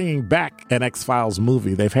about bringing back an X-Files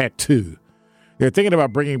movie. They've had 2. They're thinking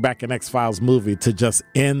about bringing back an X-Files movie to just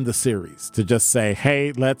end the series, to just say,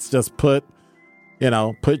 hey, let's just put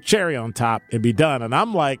cherry on top and be done. And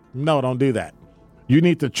I'm like, no, don't do that. You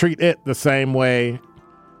need to treat it the same way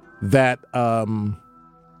that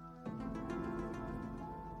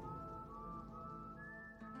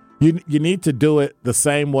you need to do it the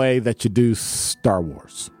same way that you do Star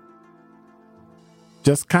Wars.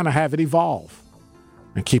 Just kind of have it evolve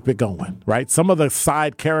and keep it going, right? Some of the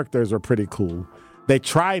side characters are pretty cool. They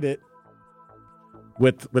tried it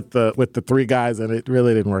with the 3 guys, and it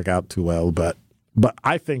really didn't work out too well. But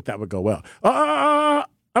I think that would go well.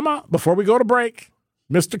 Before we go to break,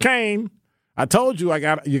 Mr. Kane, I told you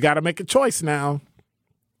you got to make a choice now.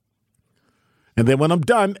 And then when I'm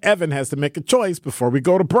done, Evan has to make a choice before we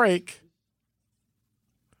go to break.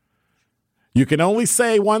 You can only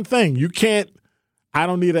say one thing. You can't. I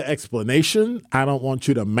don't need an explanation. I don't want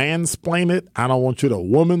you to mansplain it. I don't want you to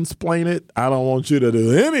womansplain it. I don't want you to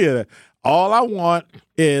do any of that. All I want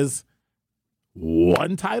is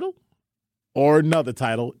one title or another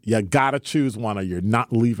title. You got to choose one or you're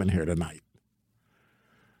not leaving here tonight.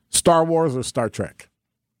 Star Wars or Star Trek?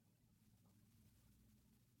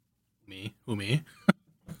 Me? Who, me?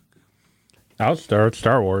 I'll start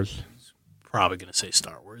Star Wars. Probably going to say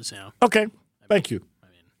Star Wars, yeah. Okay. Thank you.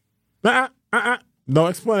 No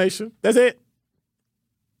explanation. That's it.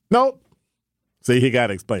 Nope. See, he got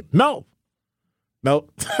to explain. No.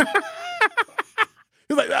 Nope.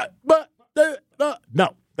 He's like,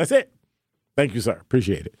 no. That's it. Thank you, sir.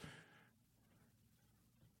 Appreciate it.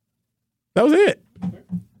 That was it.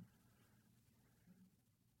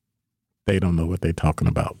 They don't know what they're talking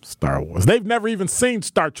about, Star Wars. They've never even seen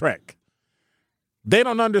Star Trek. They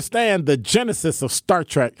don't understand the genesis of Star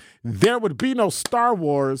Trek. There would be no Star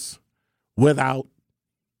Wars without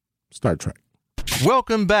Star Trek.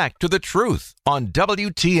 Welcome back to The Truth on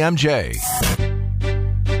WTMJ.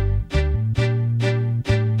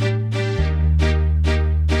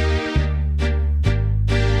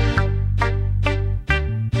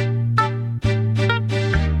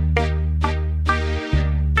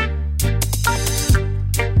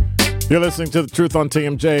 You're listening to The Truth on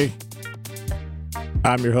TMJ.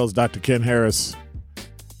 I'm your host, Dr. Ken Harris.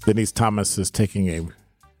 Denise Thomas is taking a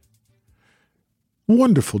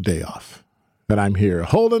wonderful day off, and I'm here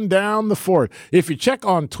holding down the fort. If you check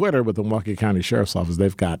on Twitter with the Milwaukee County Sheriff's Office,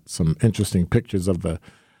 they've got some interesting pictures of the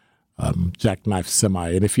jackknife semi.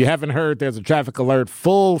 And if you haven't heard, there's a traffic alert.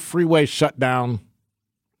 Full freeway shutdown.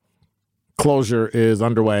 Closure is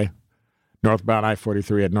underway. Northbound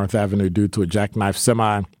I-43 at North Avenue due to a jackknife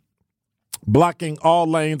semi. Blocking all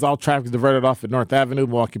lanes, all traffic is diverted off at North Avenue.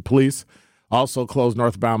 Milwaukee Police also closed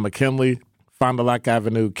northbound McKinley, Fond du Lac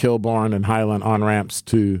Avenue, Kilbourne, and Highland on-ramps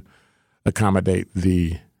to accommodate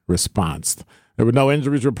the response. There were no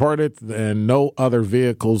injuries reported, and no other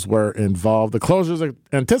vehicles were involved. The closures are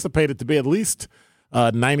anticipated to be at least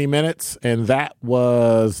 90 minutes, and that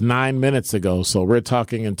was 9 minutes ago. So we're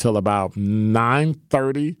talking until about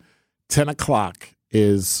 9:30, 10 o'clock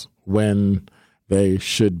is when they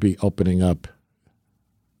should be opening up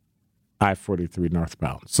I-43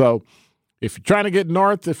 northbound. So if you're trying to get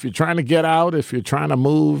north, if you're trying to get out, if you're trying to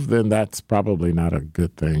move, then that's probably not a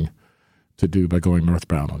good thing to do by going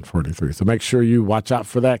northbound on 43. So make sure you watch out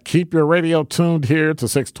for that. Keep your radio tuned here to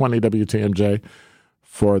 620 WTMJ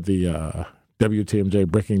for the WTMJ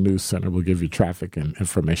Breaking News Center. We'll give you traffic and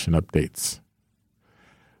information updates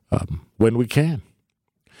when we can.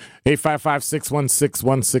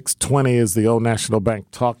 855-616-1620 is the Old National Bank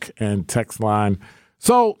talk and text line.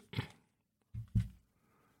 So,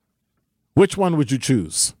 which one would you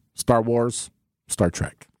choose? Star Wars, Star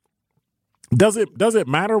Trek? Does it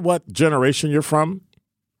matter what generation you're from?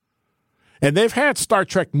 And they've had Star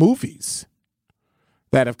Trek movies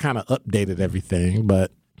that have kind of updated everything,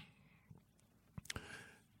 but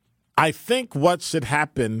I think what should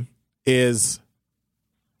happen is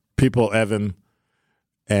people, Evan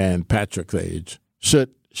and Patrick's age, should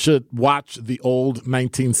watch the old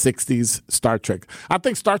 1960s Star Trek. I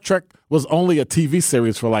think Star Trek was only a TV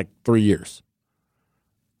series for like 3 years.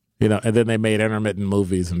 And then they made intermittent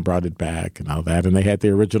movies and brought it back and all that. And they had the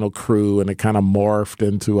original crew and it kind of morphed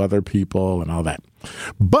into other people and all that.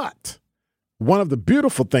 But one of the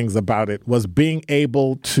beautiful things about it was being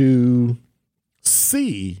able to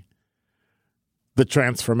see the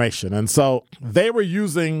transformation. And so they were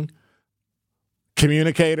using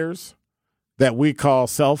communicators that we call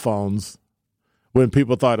cell phones when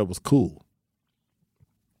people thought it was cool.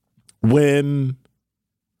 When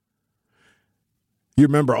you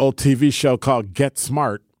remember an old TV show called Get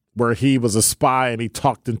Smart, where he was a spy and he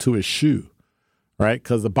talked into his shoe, right?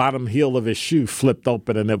 Because the bottom heel of his shoe flipped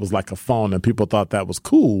open and it was like a phone and people thought that was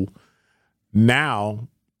cool. Now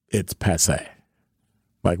it's passé.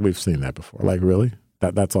 Like, we've seen that before. Like, really?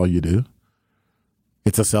 That's all you do?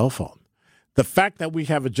 It's a cell phone. The fact that we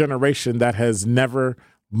have a generation that has never,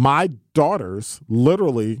 my daughters,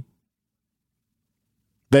 literally,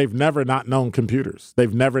 they've never not known computers.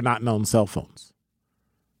 They've never not known cell phones.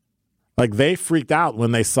 Like, they freaked out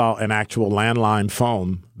when they saw an actual landline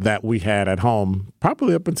phone that we had at home,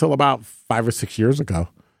 probably up until about 5 or 6 years ago.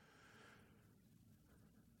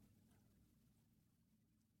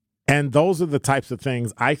 And those are the types of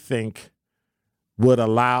things I think would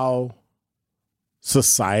allow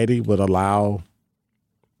society, would allow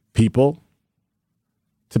people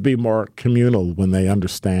to be more communal when they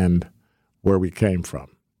understand where we came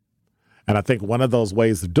from. And I think one of those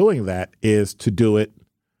ways of doing that is to do it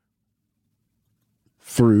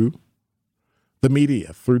through the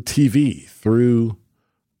media, through TV, through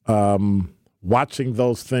watching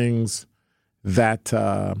those things that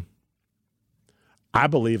I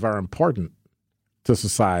believe are important to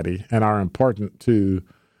society and are important to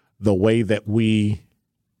the way that we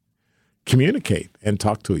communicate and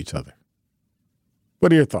talk to each other.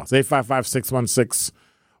 What are your thoughts?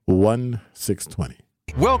 855-616-1620.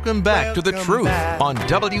 Welcome back to The Truth on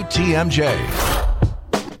WTMJ.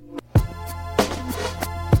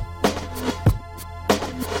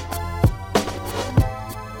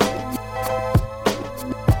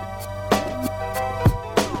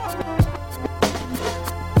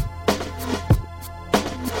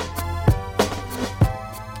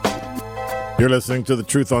 You're listening to The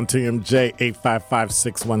Truth on TMJ,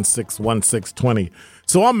 855-616-1620.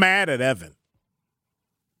 So I'm mad at Evan,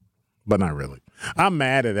 but not really. I'm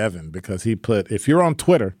mad at Evan because he put, if you're on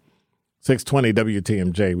Twitter, 620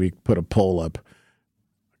 WTMJ, we put a poll up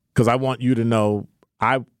because I want you to know,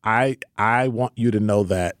 I want you to know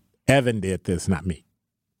that Evan did this, not me.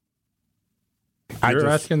 You're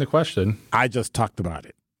asking the question. I just talked about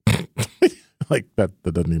it. Like, that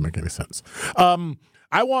doesn't even make any sense.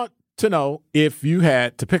 I want to know, if you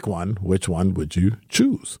had to pick one, which one would you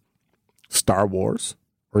choose? Star Wars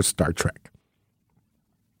or Star Trek?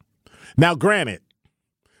 Now, granted,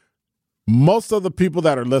 most of the people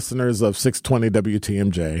that are listeners of 620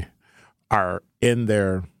 WTMJ are in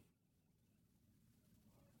their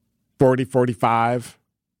 40, 45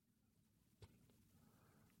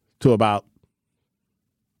 to about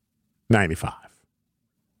 95.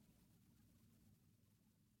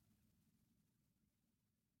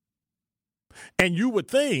 And you would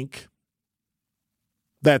think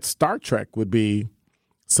that Star Trek would be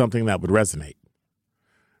something that would resonate.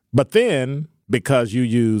 But then, because you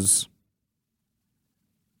use,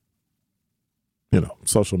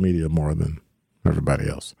 social media more than everybody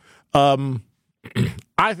else, I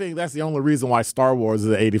think that's the only reason why Star Wars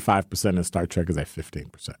is at 85% and Star Trek is at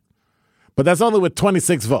 15%. But that's only with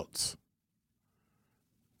 26 votes.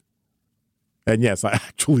 And yes, I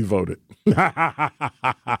actually voted.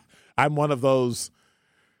 I'm one of those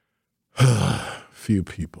few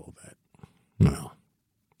people that,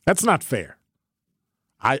 that's not fair.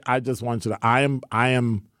 I just want you to, I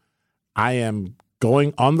am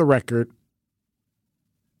going on the record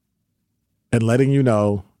and letting you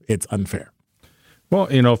know it's unfair. Well,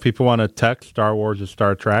 if people want to text Star Wars or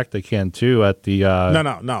Star Trek, they can too at the...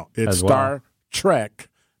 No. It's Star Trek,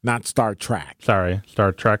 not Star Trek. Sorry,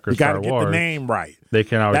 Star Trek or Star Wars. You got to get the name right. They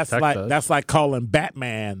can always text us. That's like calling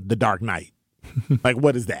Batman the Dark Knight. Like,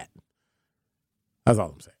 what is that? That's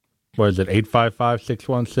all I'm saying. What is it,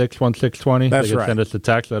 855-616-1620? That's they can right. Send us a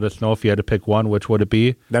text. Let us know if you had to pick one. Which would it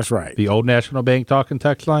be? That's right. The old National Bank talking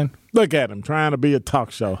text line? Look at him trying to be a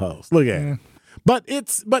talk show host. Look at him. But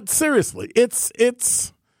seriously, it's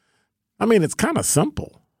kind of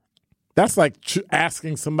simple. That's like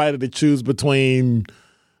asking somebody to choose between,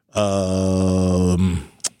 let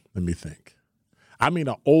me think.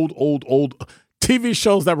 An old TV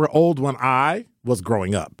shows that were old when I was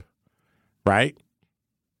growing up, right?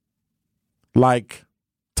 Like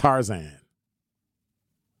Tarzan,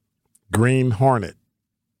 Green Hornet.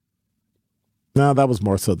 No, that was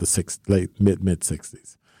more so the mid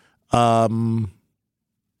 60s. The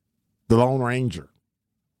Lone Ranger.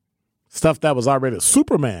 Stuff that was already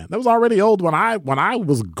Superman. That was already old when I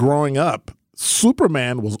was growing up.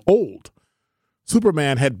 Superman was old.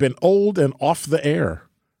 Superman had been old and off the air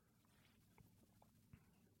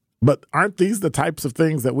But aren't these the types of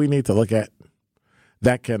things that we need to look at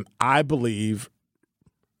that can, I believe,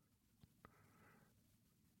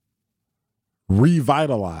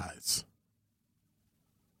 revitalize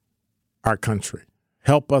our country,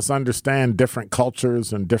 help us understand different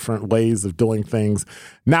cultures and different ways of doing things?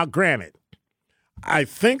 Now, granted, I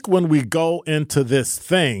think when we go into this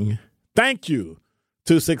thing, thank you,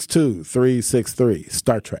 262-363,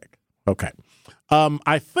 Star Trek. Okay.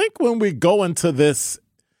 I think when we go into this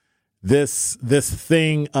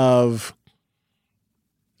thing of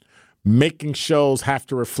making shows have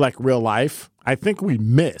to reflect real life, I think we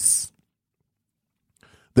miss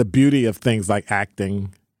the beauty of things like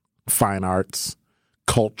acting, fine arts,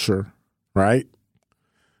 culture, right?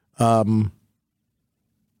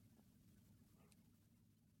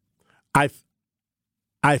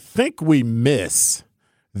 I think we miss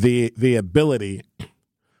the ability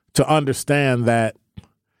to understand that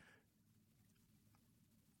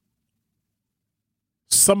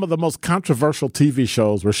some of the most controversial TV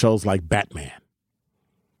shows were shows like Batman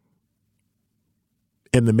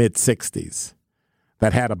in the mid-'60s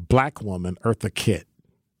that had a black woman, Eartha Kitt,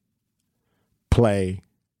 play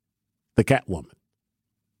the Catwoman.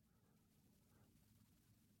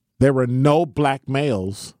 There were no black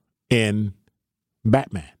males in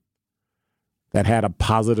Batman that had a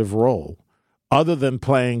positive role other than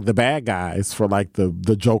playing the bad guys for like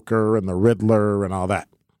the Joker and the Riddler and all that.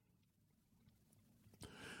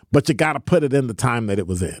 But you got to put it in the time that it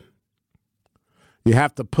was in. You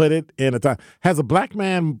have to put it in a time. Has a black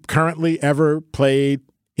man currently ever played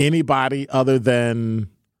anybody other than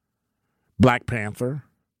Black Panther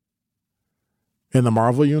in the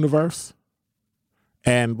Marvel universe?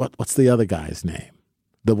 And what's the other guy's name?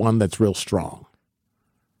 The one that's real strong.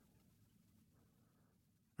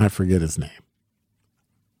 I forget his name.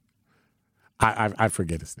 I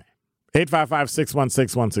forget his name.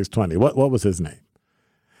 855-616-1620. What was his name?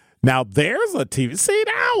 Now, there's a TV. See,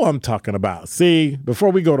 now I'm talking about. See,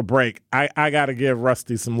 before we go to break, I got to give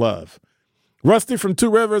Rusty some love. Rusty from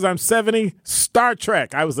Two Rivers, I'm 70. Star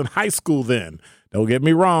Trek. I was in high school then. Don't get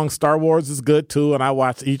me wrong. Star Wars is good, too, and I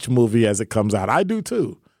watch each movie as it comes out. I do,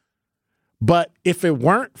 too. But if it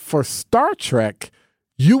weren't for Star Trek,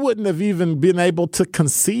 you wouldn't have even been able to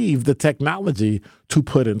conceive the technology to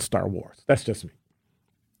put in Star Wars. That's just me.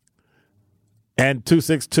 And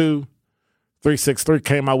 262-363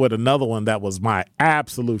 came out with another one that was my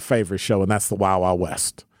absolute favorite show, and that's the Wild Wild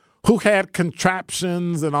West, who had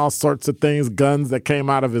contraptions and all sorts of things, guns that came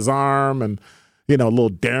out of his arm and, a little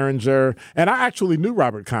Derringer. And I actually knew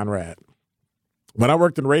Robert Conrad. When I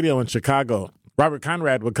worked in radio in Chicago, Robert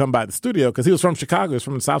Conrad would come by the studio because he was from Chicago. He was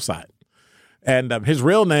from the South Side. And his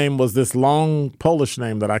real name was this long Polish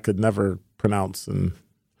name that I could never pronounce. And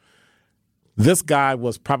this guy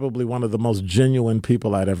was probably one of the most genuine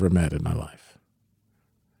people I'd ever met in my life.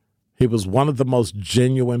 He was one of the most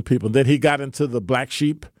genuine people. Then he got into the Black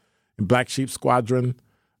Sheep Squadron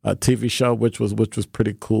TV show, which was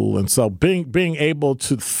pretty cool. And so being able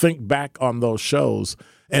to think back on those shows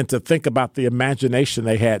and to think about the imagination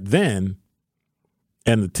they had then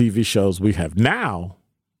and the TV shows we have now,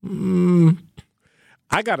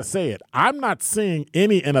 I got to say it. I'm not seeing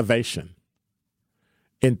any innovation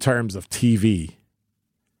in terms of TV.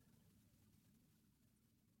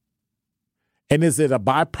 And is it a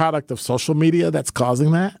byproduct of social media that's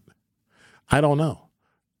causing that? I don't know.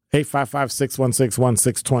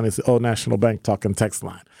 855-616-1620 is the Old National Bank talking text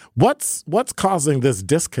line. What's causing this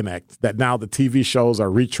disconnect that now the TV shows are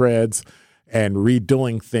retreads and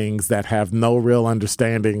redoing things that have no real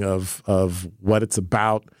understanding of what it's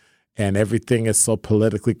about, and everything is so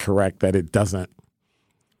politically correct that it doesn't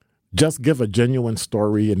just give a genuine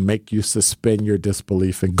story and make you suspend your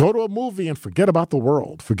disbelief and go to a movie and forget about the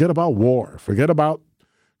world, forget about war, forget about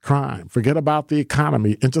crime, forget about the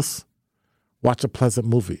economy, and just watch a pleasant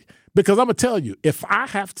movie. Because I'm going to tell you, if I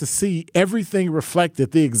have to see everything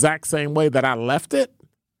reflected the exact same way that I left it,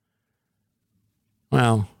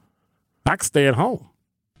 well, I can stay at home.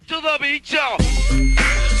 To the beach, y'all.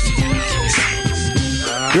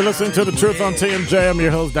 You're listening to The Truth on TMJ. I'm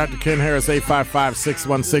your host, Dr. Ken Harris,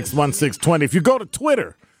 855-616-1620. If you go to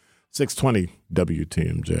Twitter, 620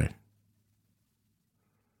 WTMJ.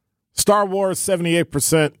 Star Wars,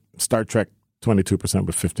 78%. Star Trek, 22%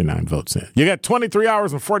 with 59 votes in. You got 23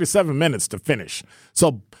 hours and 47 minutes to finish.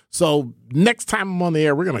 So next time I'm on the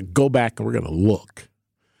air, we're going to go back and we're going to look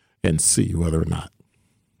and see whether or not.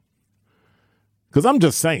 Because I'm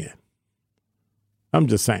just saying.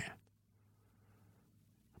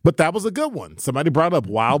 But that was a good one. Somebody brought up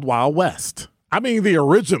Wild Wild West. I mean, the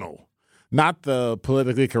original, not the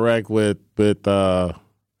politically correct with Will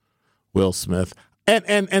Smith.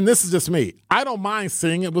 And this is just me. I don't mind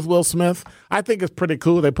seeing it with Will Smith. I think it's pretty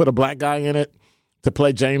cool. They put a black guy in it to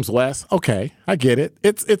play James West. Okay, I get it.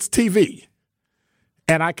 It's TV.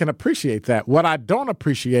 And I can appreciate that. What I don't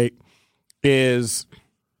appreciate is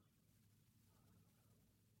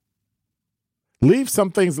leave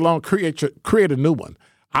some things alone, create a new one.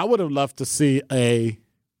 I would have loved to see an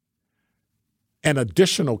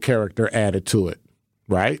additional character added to it,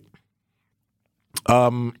 right?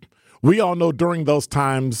 We all know during those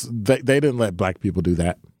times they didn't let black people do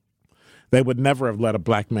that. They would never have let a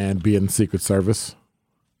black man be in the Secret Service.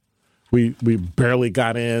 We barely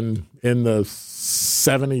got in the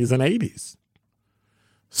 70s and 80s.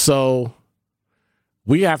 So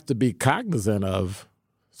we have to be cognizant of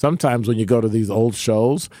sometimes when you go to these old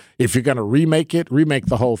shows, if you're going to remake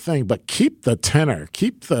the whole thing, but keep the tenor,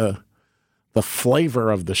 keep the flavor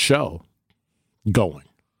of the show going.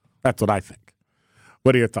 That's what I think.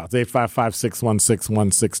 What are your thoughts?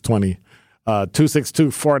 855-616-1620.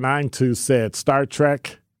 262-492 said Star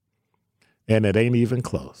Trek, and it ain't even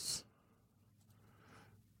close.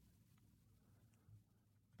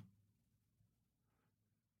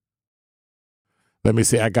 Let me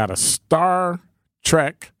see. I got a Star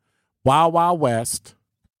Trek, Wild Wild West,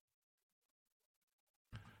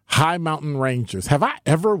 High Mountain Rangers. Have I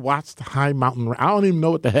ever watched High Mountain? I don't even know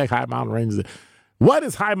what the heck High Mountain Rangers is. What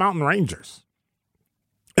is High Mountain Rangers?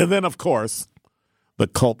 And then, of course, the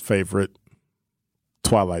cult favorite,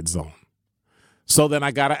 Twilight Zone. So then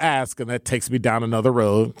I got to ask, and that takes me down another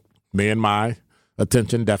road, me and my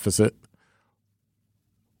attention deficit.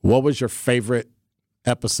 What was your favorite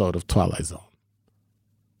episode of Twilight Zone?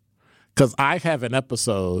 Because I have an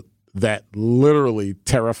episode that literally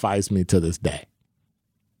terrifies me to this day.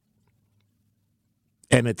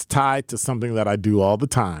 And it's tied to something that I do all the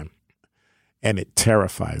time, and it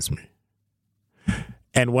terrifies me.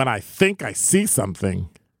 And when I think I see something,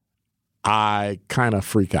 I kind of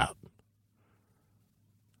freak out.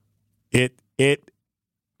 It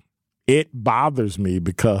bothers me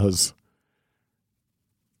because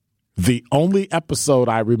the only episode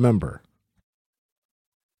I remember,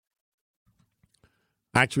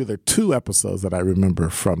 actually there are two episodes that I remember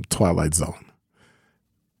from Twilight Zone.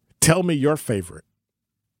 Tell me your favorite.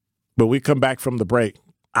 When we come back from the break,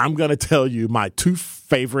 I'm going to tell you my two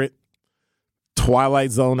favorite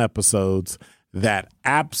Twilight Zone episodes that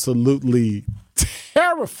absolutely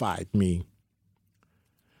terrified me.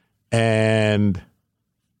 And,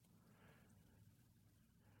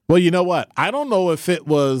 well, you know what? I don't know if it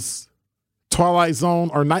was Twilight Zone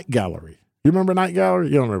or Night Gallery. You remember Night Gallery?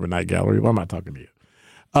 You don't remember Night Gallery. Why am I talking to you?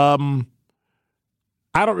 I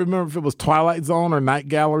don't remember if it was Twilight Zone or Night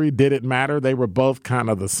Gallery. Did it matter? They were both kind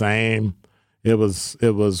of the same. It was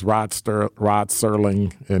Rod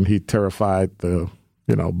Serling, and he terrified the,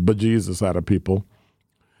 bejesus out of people.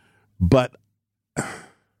 But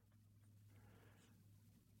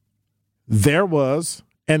there was,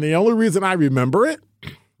 and the only reason I remember it,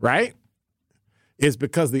 right, is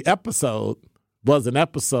because the episode was an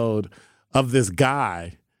episode of this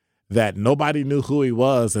guy that nobody knew who he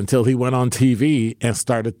was until he went on TV and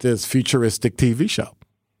started this futuristic TV show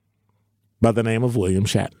by the name of William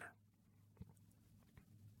Shatner.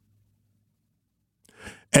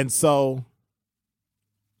 And so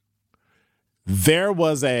there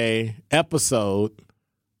was a episode,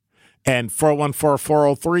 and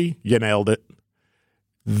 414-403, you nailed it.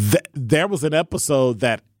 There was an episode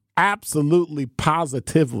that absolutely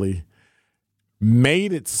positively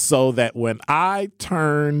made it so that when I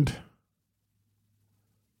turned,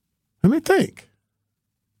 let me think.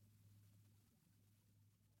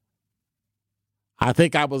 I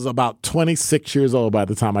think I was about 26 years old by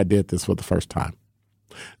the time I did this for the first time.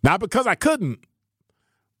 Not because I couldn't,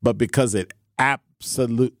 but because it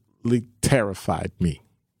absolutely terrified me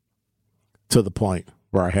to the point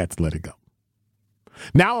where I had to let it go.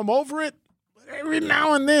 Now I'm over it, but every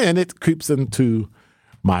now and then it creeps into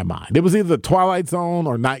my mind. It was either Twilight Zone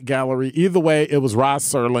or Night Gallery. Either way, it was Rod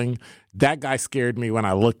Serling. That guy scared me when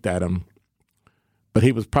I looked at him, but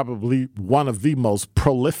he was probably one of the most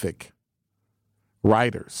prolific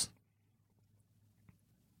writers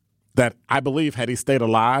that I believe, had he stayed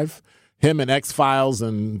alive, him and X-Files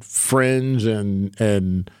and Fringe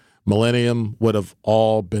and Millennium would have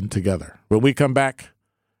all been together. When we come back,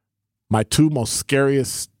 my two most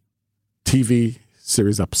scariest TV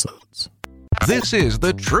series episodes. This is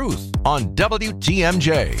The Truth on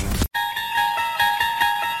WTMJ.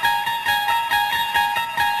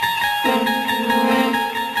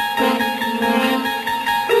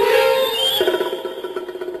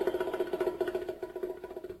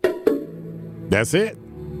 That's it.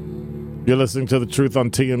 You're listening to The Truth on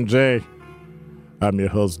TMJ. I'm your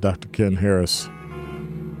host, Dr. Ken Harris.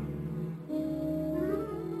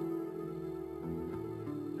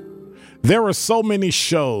 There were so many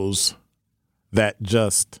shows that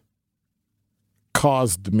just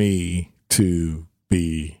caused me to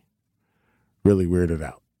be really weirded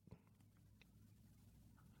out.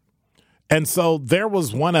 And so there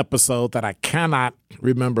was one episode that I cannot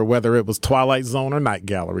remember whether it was Twilight Zone or Night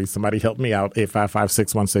Gallery. Somebody help me out.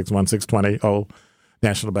 855-616-1620. Oh,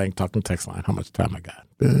 National Bank talking text line. How much time I got?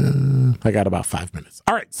 I got about 5 minutes.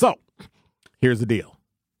 All right, so here's the deal.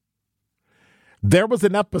 There was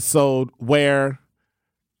an episode where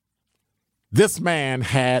this man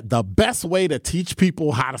had the best way to teach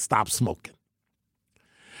people how to stop smoking.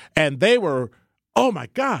 And they were, oh my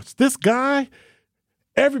gosh, this guy,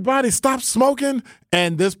 everybody stopped smoking.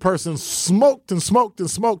 And this person smoked and smoked and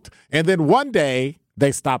smoked. And then one day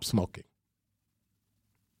they stopped smoking.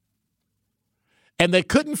 And they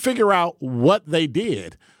couldn't figure out what they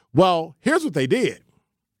did. Well, here's what they did.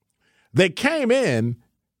 They came in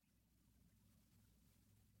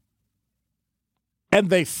and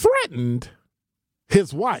they threatened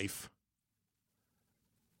his wife.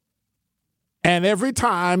 And every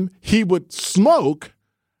time he would smoke,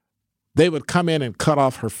 they would come in and cut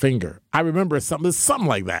off her finger. I remember something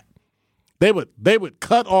like that. They would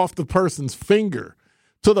cut off the person's finger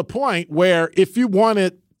to the point where if you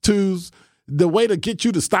wanted to, the way to get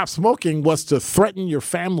you to stop smoking was to threaten your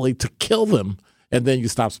family to kill them, and then you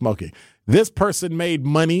stop smoking. This person made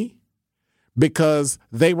money because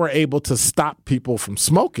they were able to stop people from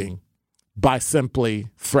smoking by simply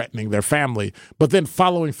threatening their family, but then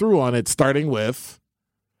following through on it, starting with,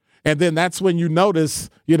 and then that's when you notice,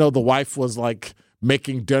 the wife was like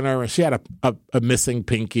making dinner and she had a missing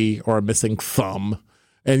pinky or a missing thumb,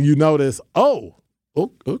 and you notice, oh,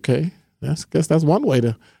 okay, guess that's one way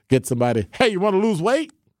to get somebody, hey, you want to lose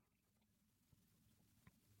weight?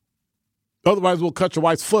 Otherwise, we'll cut your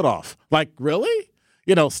wife's foot off. Like, really?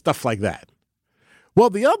 Stuff like that. Well,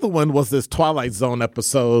 the other one was this Twilight Zone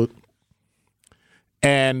episode.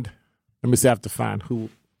 And let me see, I have to find who.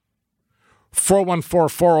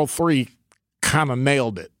 414-403 kind of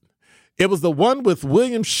nailed it. It was the one with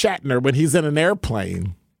William Shatner when he's in an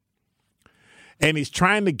airplane. And he's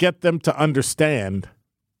trying to get them to understand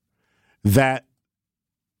that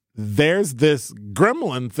there's this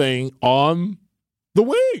gremlin thing on the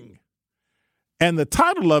wing. And the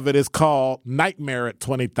title of it is called Nightmare at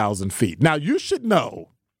 20,000 Feet. Now, you should know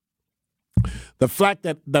the fact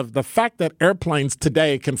that airplanes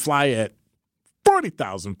today can fly at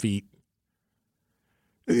 40,000 feet,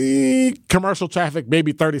 commercial traffic,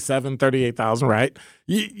 maybe 37, 38,000, right?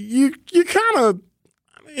 You kind of,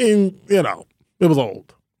 it was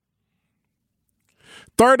old.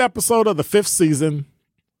 Third episode of the 5th season,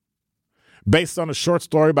 based on a short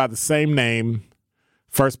story by the same name,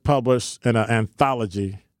 first published in an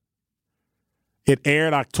anthology. It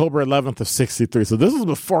aired October 11th of 1963. So this is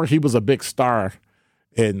before he was a big star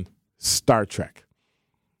in Star Trek.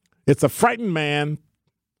 It's a frightened man,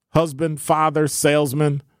 husband, father,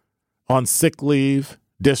 salesman, on sick leave,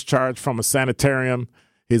 discharged from a sanitarium.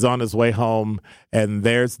 He's on his way home, and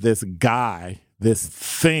there's this guy, this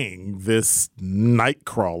thing, this night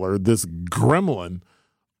crawler, this gremlin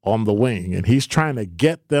on the wing. And he's trying to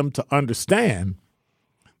get them to understand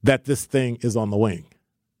that this thing is on the wing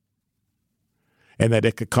and that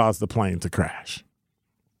it could cause the plane to crash.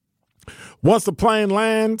 Once the plane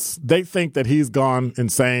lands, they think that he's gone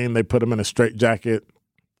insane. They put him in a straitjacket.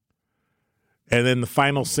 And in the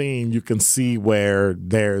final scene, you can see where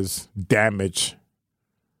there's damage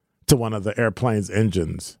to one of the airplane's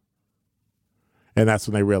engines. And that's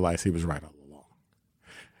when they realize he was right all along.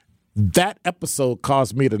 That episode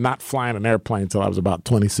caused me to not fly in an airplane until I was about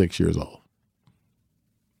 26 years old.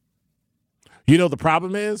 The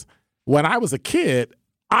problem is, when I was a kid,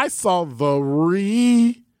 I saw the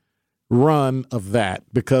rerun of that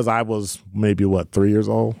because I was maybe, 3 years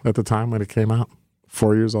old at the time when it came out?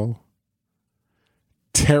 4 years old?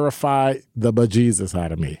 Terrified the bejesus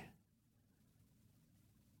out of me.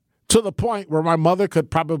 To the point where my mother could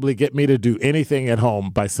probably get me to do anything at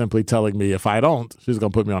home by simply telling me if I don't, she's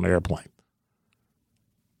going to put me on an airplane.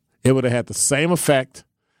 It would have had the same effect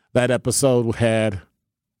that episode had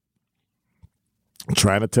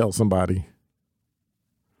trying to tell somebody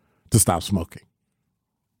to stop smoking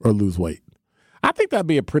or lose weight. I think that'd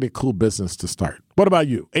be a pretty cool business to start. What about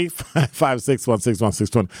you?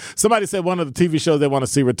 855-616-1620. Somebody said one of the TV shows they want to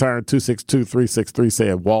see return, 262-363,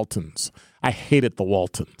 said Waltons. I hated the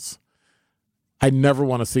Waltons. I never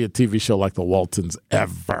want to see a TV show like the Waltons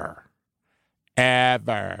ever.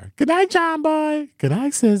 Ever. Good night, John Boy. Good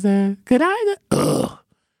night, Sister. Good night. Ugh.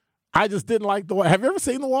 I just didn't like the way. Have you ever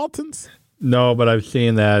seen the Waltons? No, but I've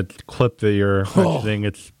seen that clip that you're mentioning.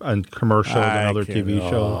 It's on commercials and other TV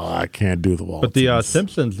shows. I can't do the Waltons. But the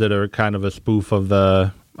Simpsons did a kind of a spoof of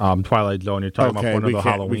the Twilight Zone. You're talking about one of the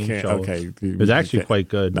Halloween shows. Okay, it's actually quite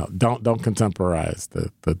good. No, don't contemporize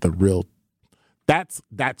the real. That's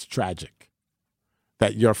tragic.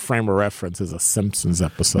 That your frame of reference is a Simpsons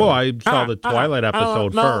episode. Well, I saw the Twilight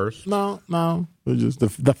episode first. No. It's just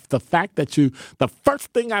the fact that the first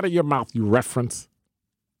thing out of your mouth you reference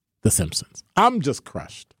The Simpsons. I'm just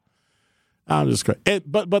crushed.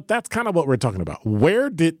 But that's kind of what we're talking about. Where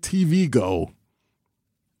did TV go?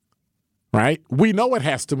 Right? We know it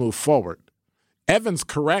has to move forward. Evan's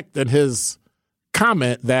correct in his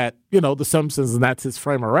comment that, The Simpsons, and that's his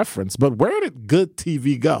frame of reference. But where did good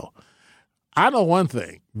TV go? I know one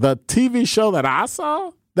thing. The TV show that I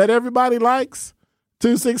saw that everybody likes,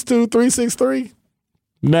 262, 363,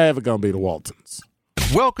 never going to be the Waltons.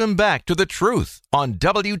 Welcome back to The Truth on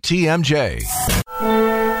WTMJ.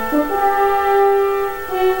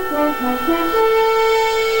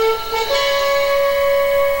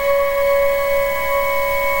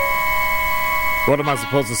 What am I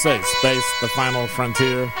supposed to say? Space, the final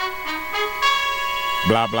frontier?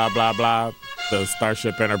 Blah, blah, blah, blah. The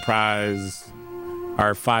Starship Enterprise,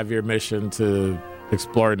 our 5-year mission to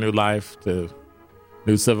explore new life, to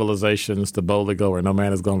new civilizations, to boldly go where no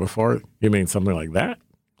man has gone before it? You mean something like that?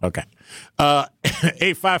 Okay.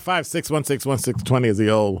 855-616-1620 is the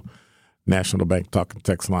old National Bank talking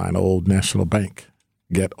text line. Old National Bank.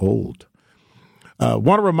 Get old.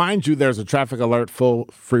 Want to remind you there's a traffic alert, full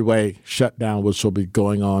freeway shutdown, which will be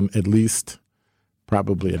going on at least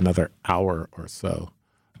probably another hour or so.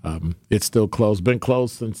 It's still closed. Been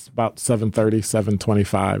closed since about 7:30,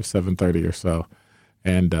 7:25, 7:30 or so.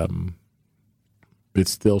 And it's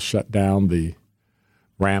still shut down. The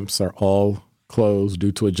ramps are all closed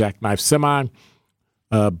due to a jackknife semi,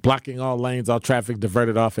 blocking all lanes, all traffic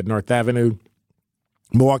diverted off at North Avenue.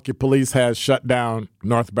 Milwaukee police has shut down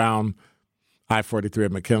northbound I-43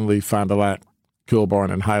 at McKinley, Fond du Lac,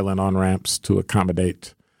 Kilbourne, and Highland on-ramps to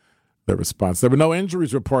accommodate the response. There were no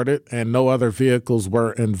injuries reported, and no other vehicles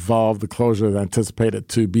were involved. The closure is anticipated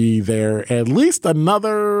to be there at least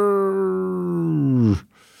another,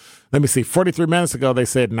 43 minutes ago, they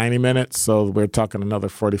said 90 minutes, so we're talking another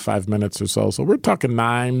 45 minutes or so. So we're talking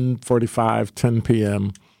 9:45, 10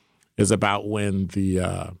 p.m. is about when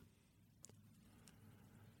the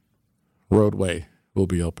roadway will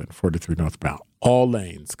be open, 43 northbound. All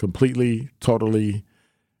lanes completely, totally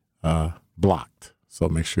blocked. So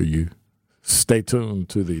make sure you stay tuned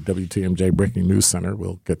to the WTMJ Breaking News Center.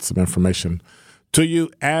 We'll get some information to you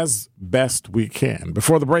as best we can.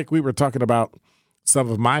 Before the break, we were talking about some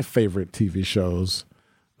of my favorite TV shows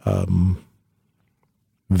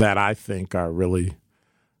that I think are really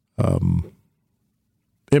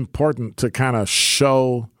important to kind of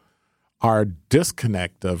show our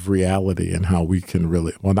disconnect of reality and how we can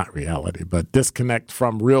really, well, not reality, but disconnect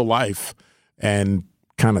from real life and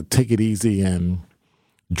kind of take it easy and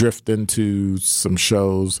drift into some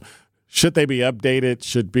shows. Should they be updated?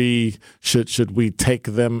 Should we take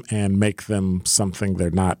them and make them something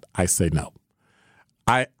they're not? I say no.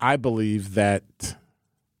 I believe that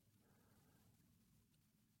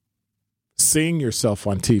seeing yourself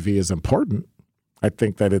on TV is important. I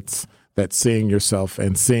think that that seeing yourself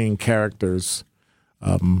and seeing characters,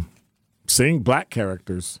 seeing black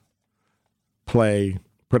characters play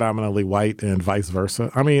predominantly white and vice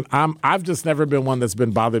versa. I mean, I've just never been one that's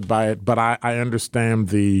been bothered by it, but I understand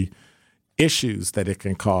the issues that it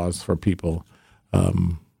can cause for people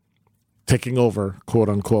taking over, quote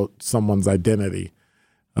unquote, someone's identity.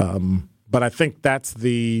 But I think that's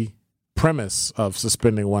the premise of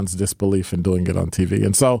suspending one's disbelief and doing it on TV.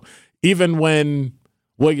 And so even when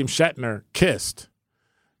William Shatner kissed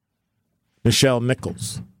Nichelle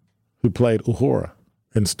Nichols, who played Uhura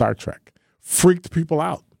in Star Trek, freaked people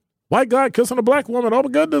out. White guy kissing a black woman. Oh, my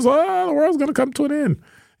goodness. Oh, the world's going to come to an end.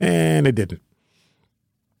 And it didn't.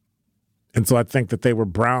 And so I think that they were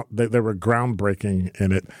groundbreaking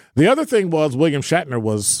in it. The other thing was William Shatner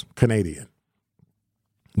was Canadian.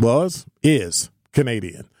 Is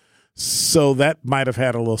Canadian. So that might have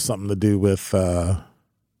had a little something to do with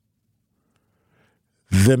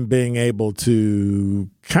them being able to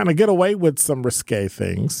kind of get away with some risque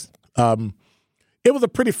things. It was a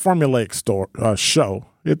pretty formulaic show.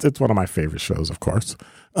 It's one of my favorite shows, of course.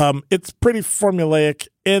 It's pretty formulaic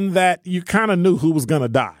in that you kind of knew who was going to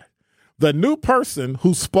die. The new person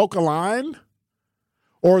who spoke a line,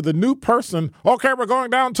 or the new person, okay, we're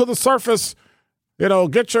going down to the surface,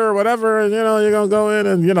 get your whatever, and, you're going to go in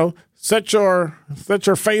and, set your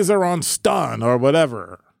phaser on stun or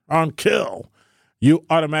whatever. on kill, you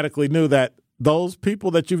automatically knew that those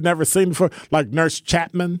people that you've never seen before, like Nurse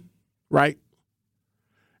Chapman, right?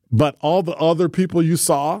 But all the other people you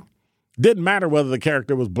saw, didn't matter whether the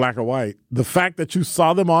character was black or white. The fact that you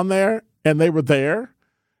saw them on there and they were there,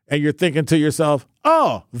 and you're thinking to yourself,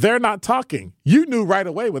 oh, they're not talking. You knew right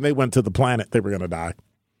away when they went to the planet they were going to die.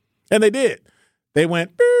 And they did. They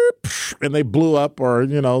went, beep, and they blew up, or,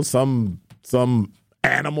 you know, some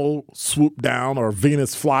animal swooped down, or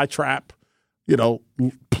Venus flytrap, you know,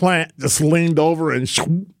 plant just leaned over and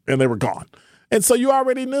they were gone. And so you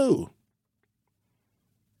already knew.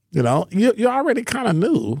 You know, you already kind of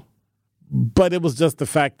knew. But it was just the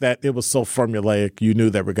fact that it was so formulaic. You knew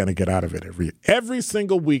they were going to get out of it every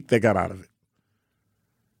single week. They got out of it.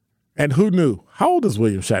 And who knew? How old is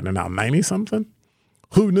William Shatner now? 90-something?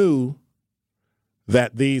 Who knew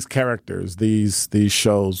that these characters, these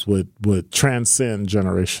shows would transcend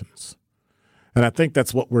generations? And I think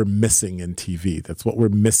that's what we're missing in TV. That's what we're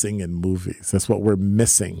missing in movies. That's what we're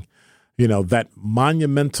missing. You know, that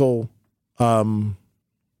monumental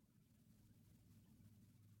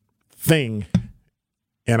thing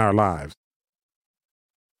in our lives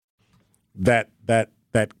that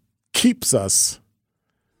keeps us,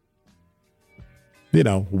 you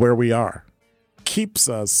know, where we are, keeps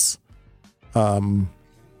us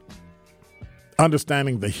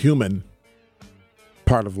understanding the human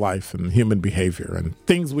part of life and human behavior and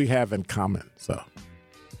things we have in common. So,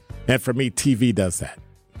 and for me, TV does that.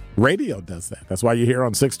 Radio does that. That's why you're here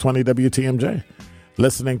on 620 WTMJ.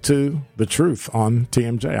 Listening to The Truth on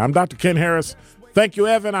TMJ. I'm Dr. Ken Harris. Thank you,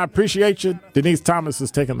 Evan. I appreciate you. Denise Thomas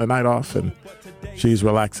is taking the night off, and she's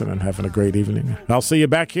relaxing and having a great evening. I'll see you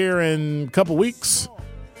back here in a couple weeks,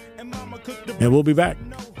 and we'll be back.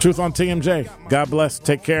 Truth on TMJ. God bless.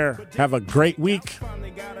 Take care. Have a great week.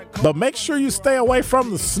 But make sure you stay away from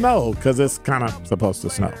the snow, because it's kind of supposed to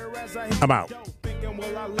snow. I'm out.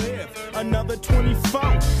 Another 24.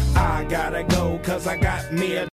 I gotta go, 'cause I got me a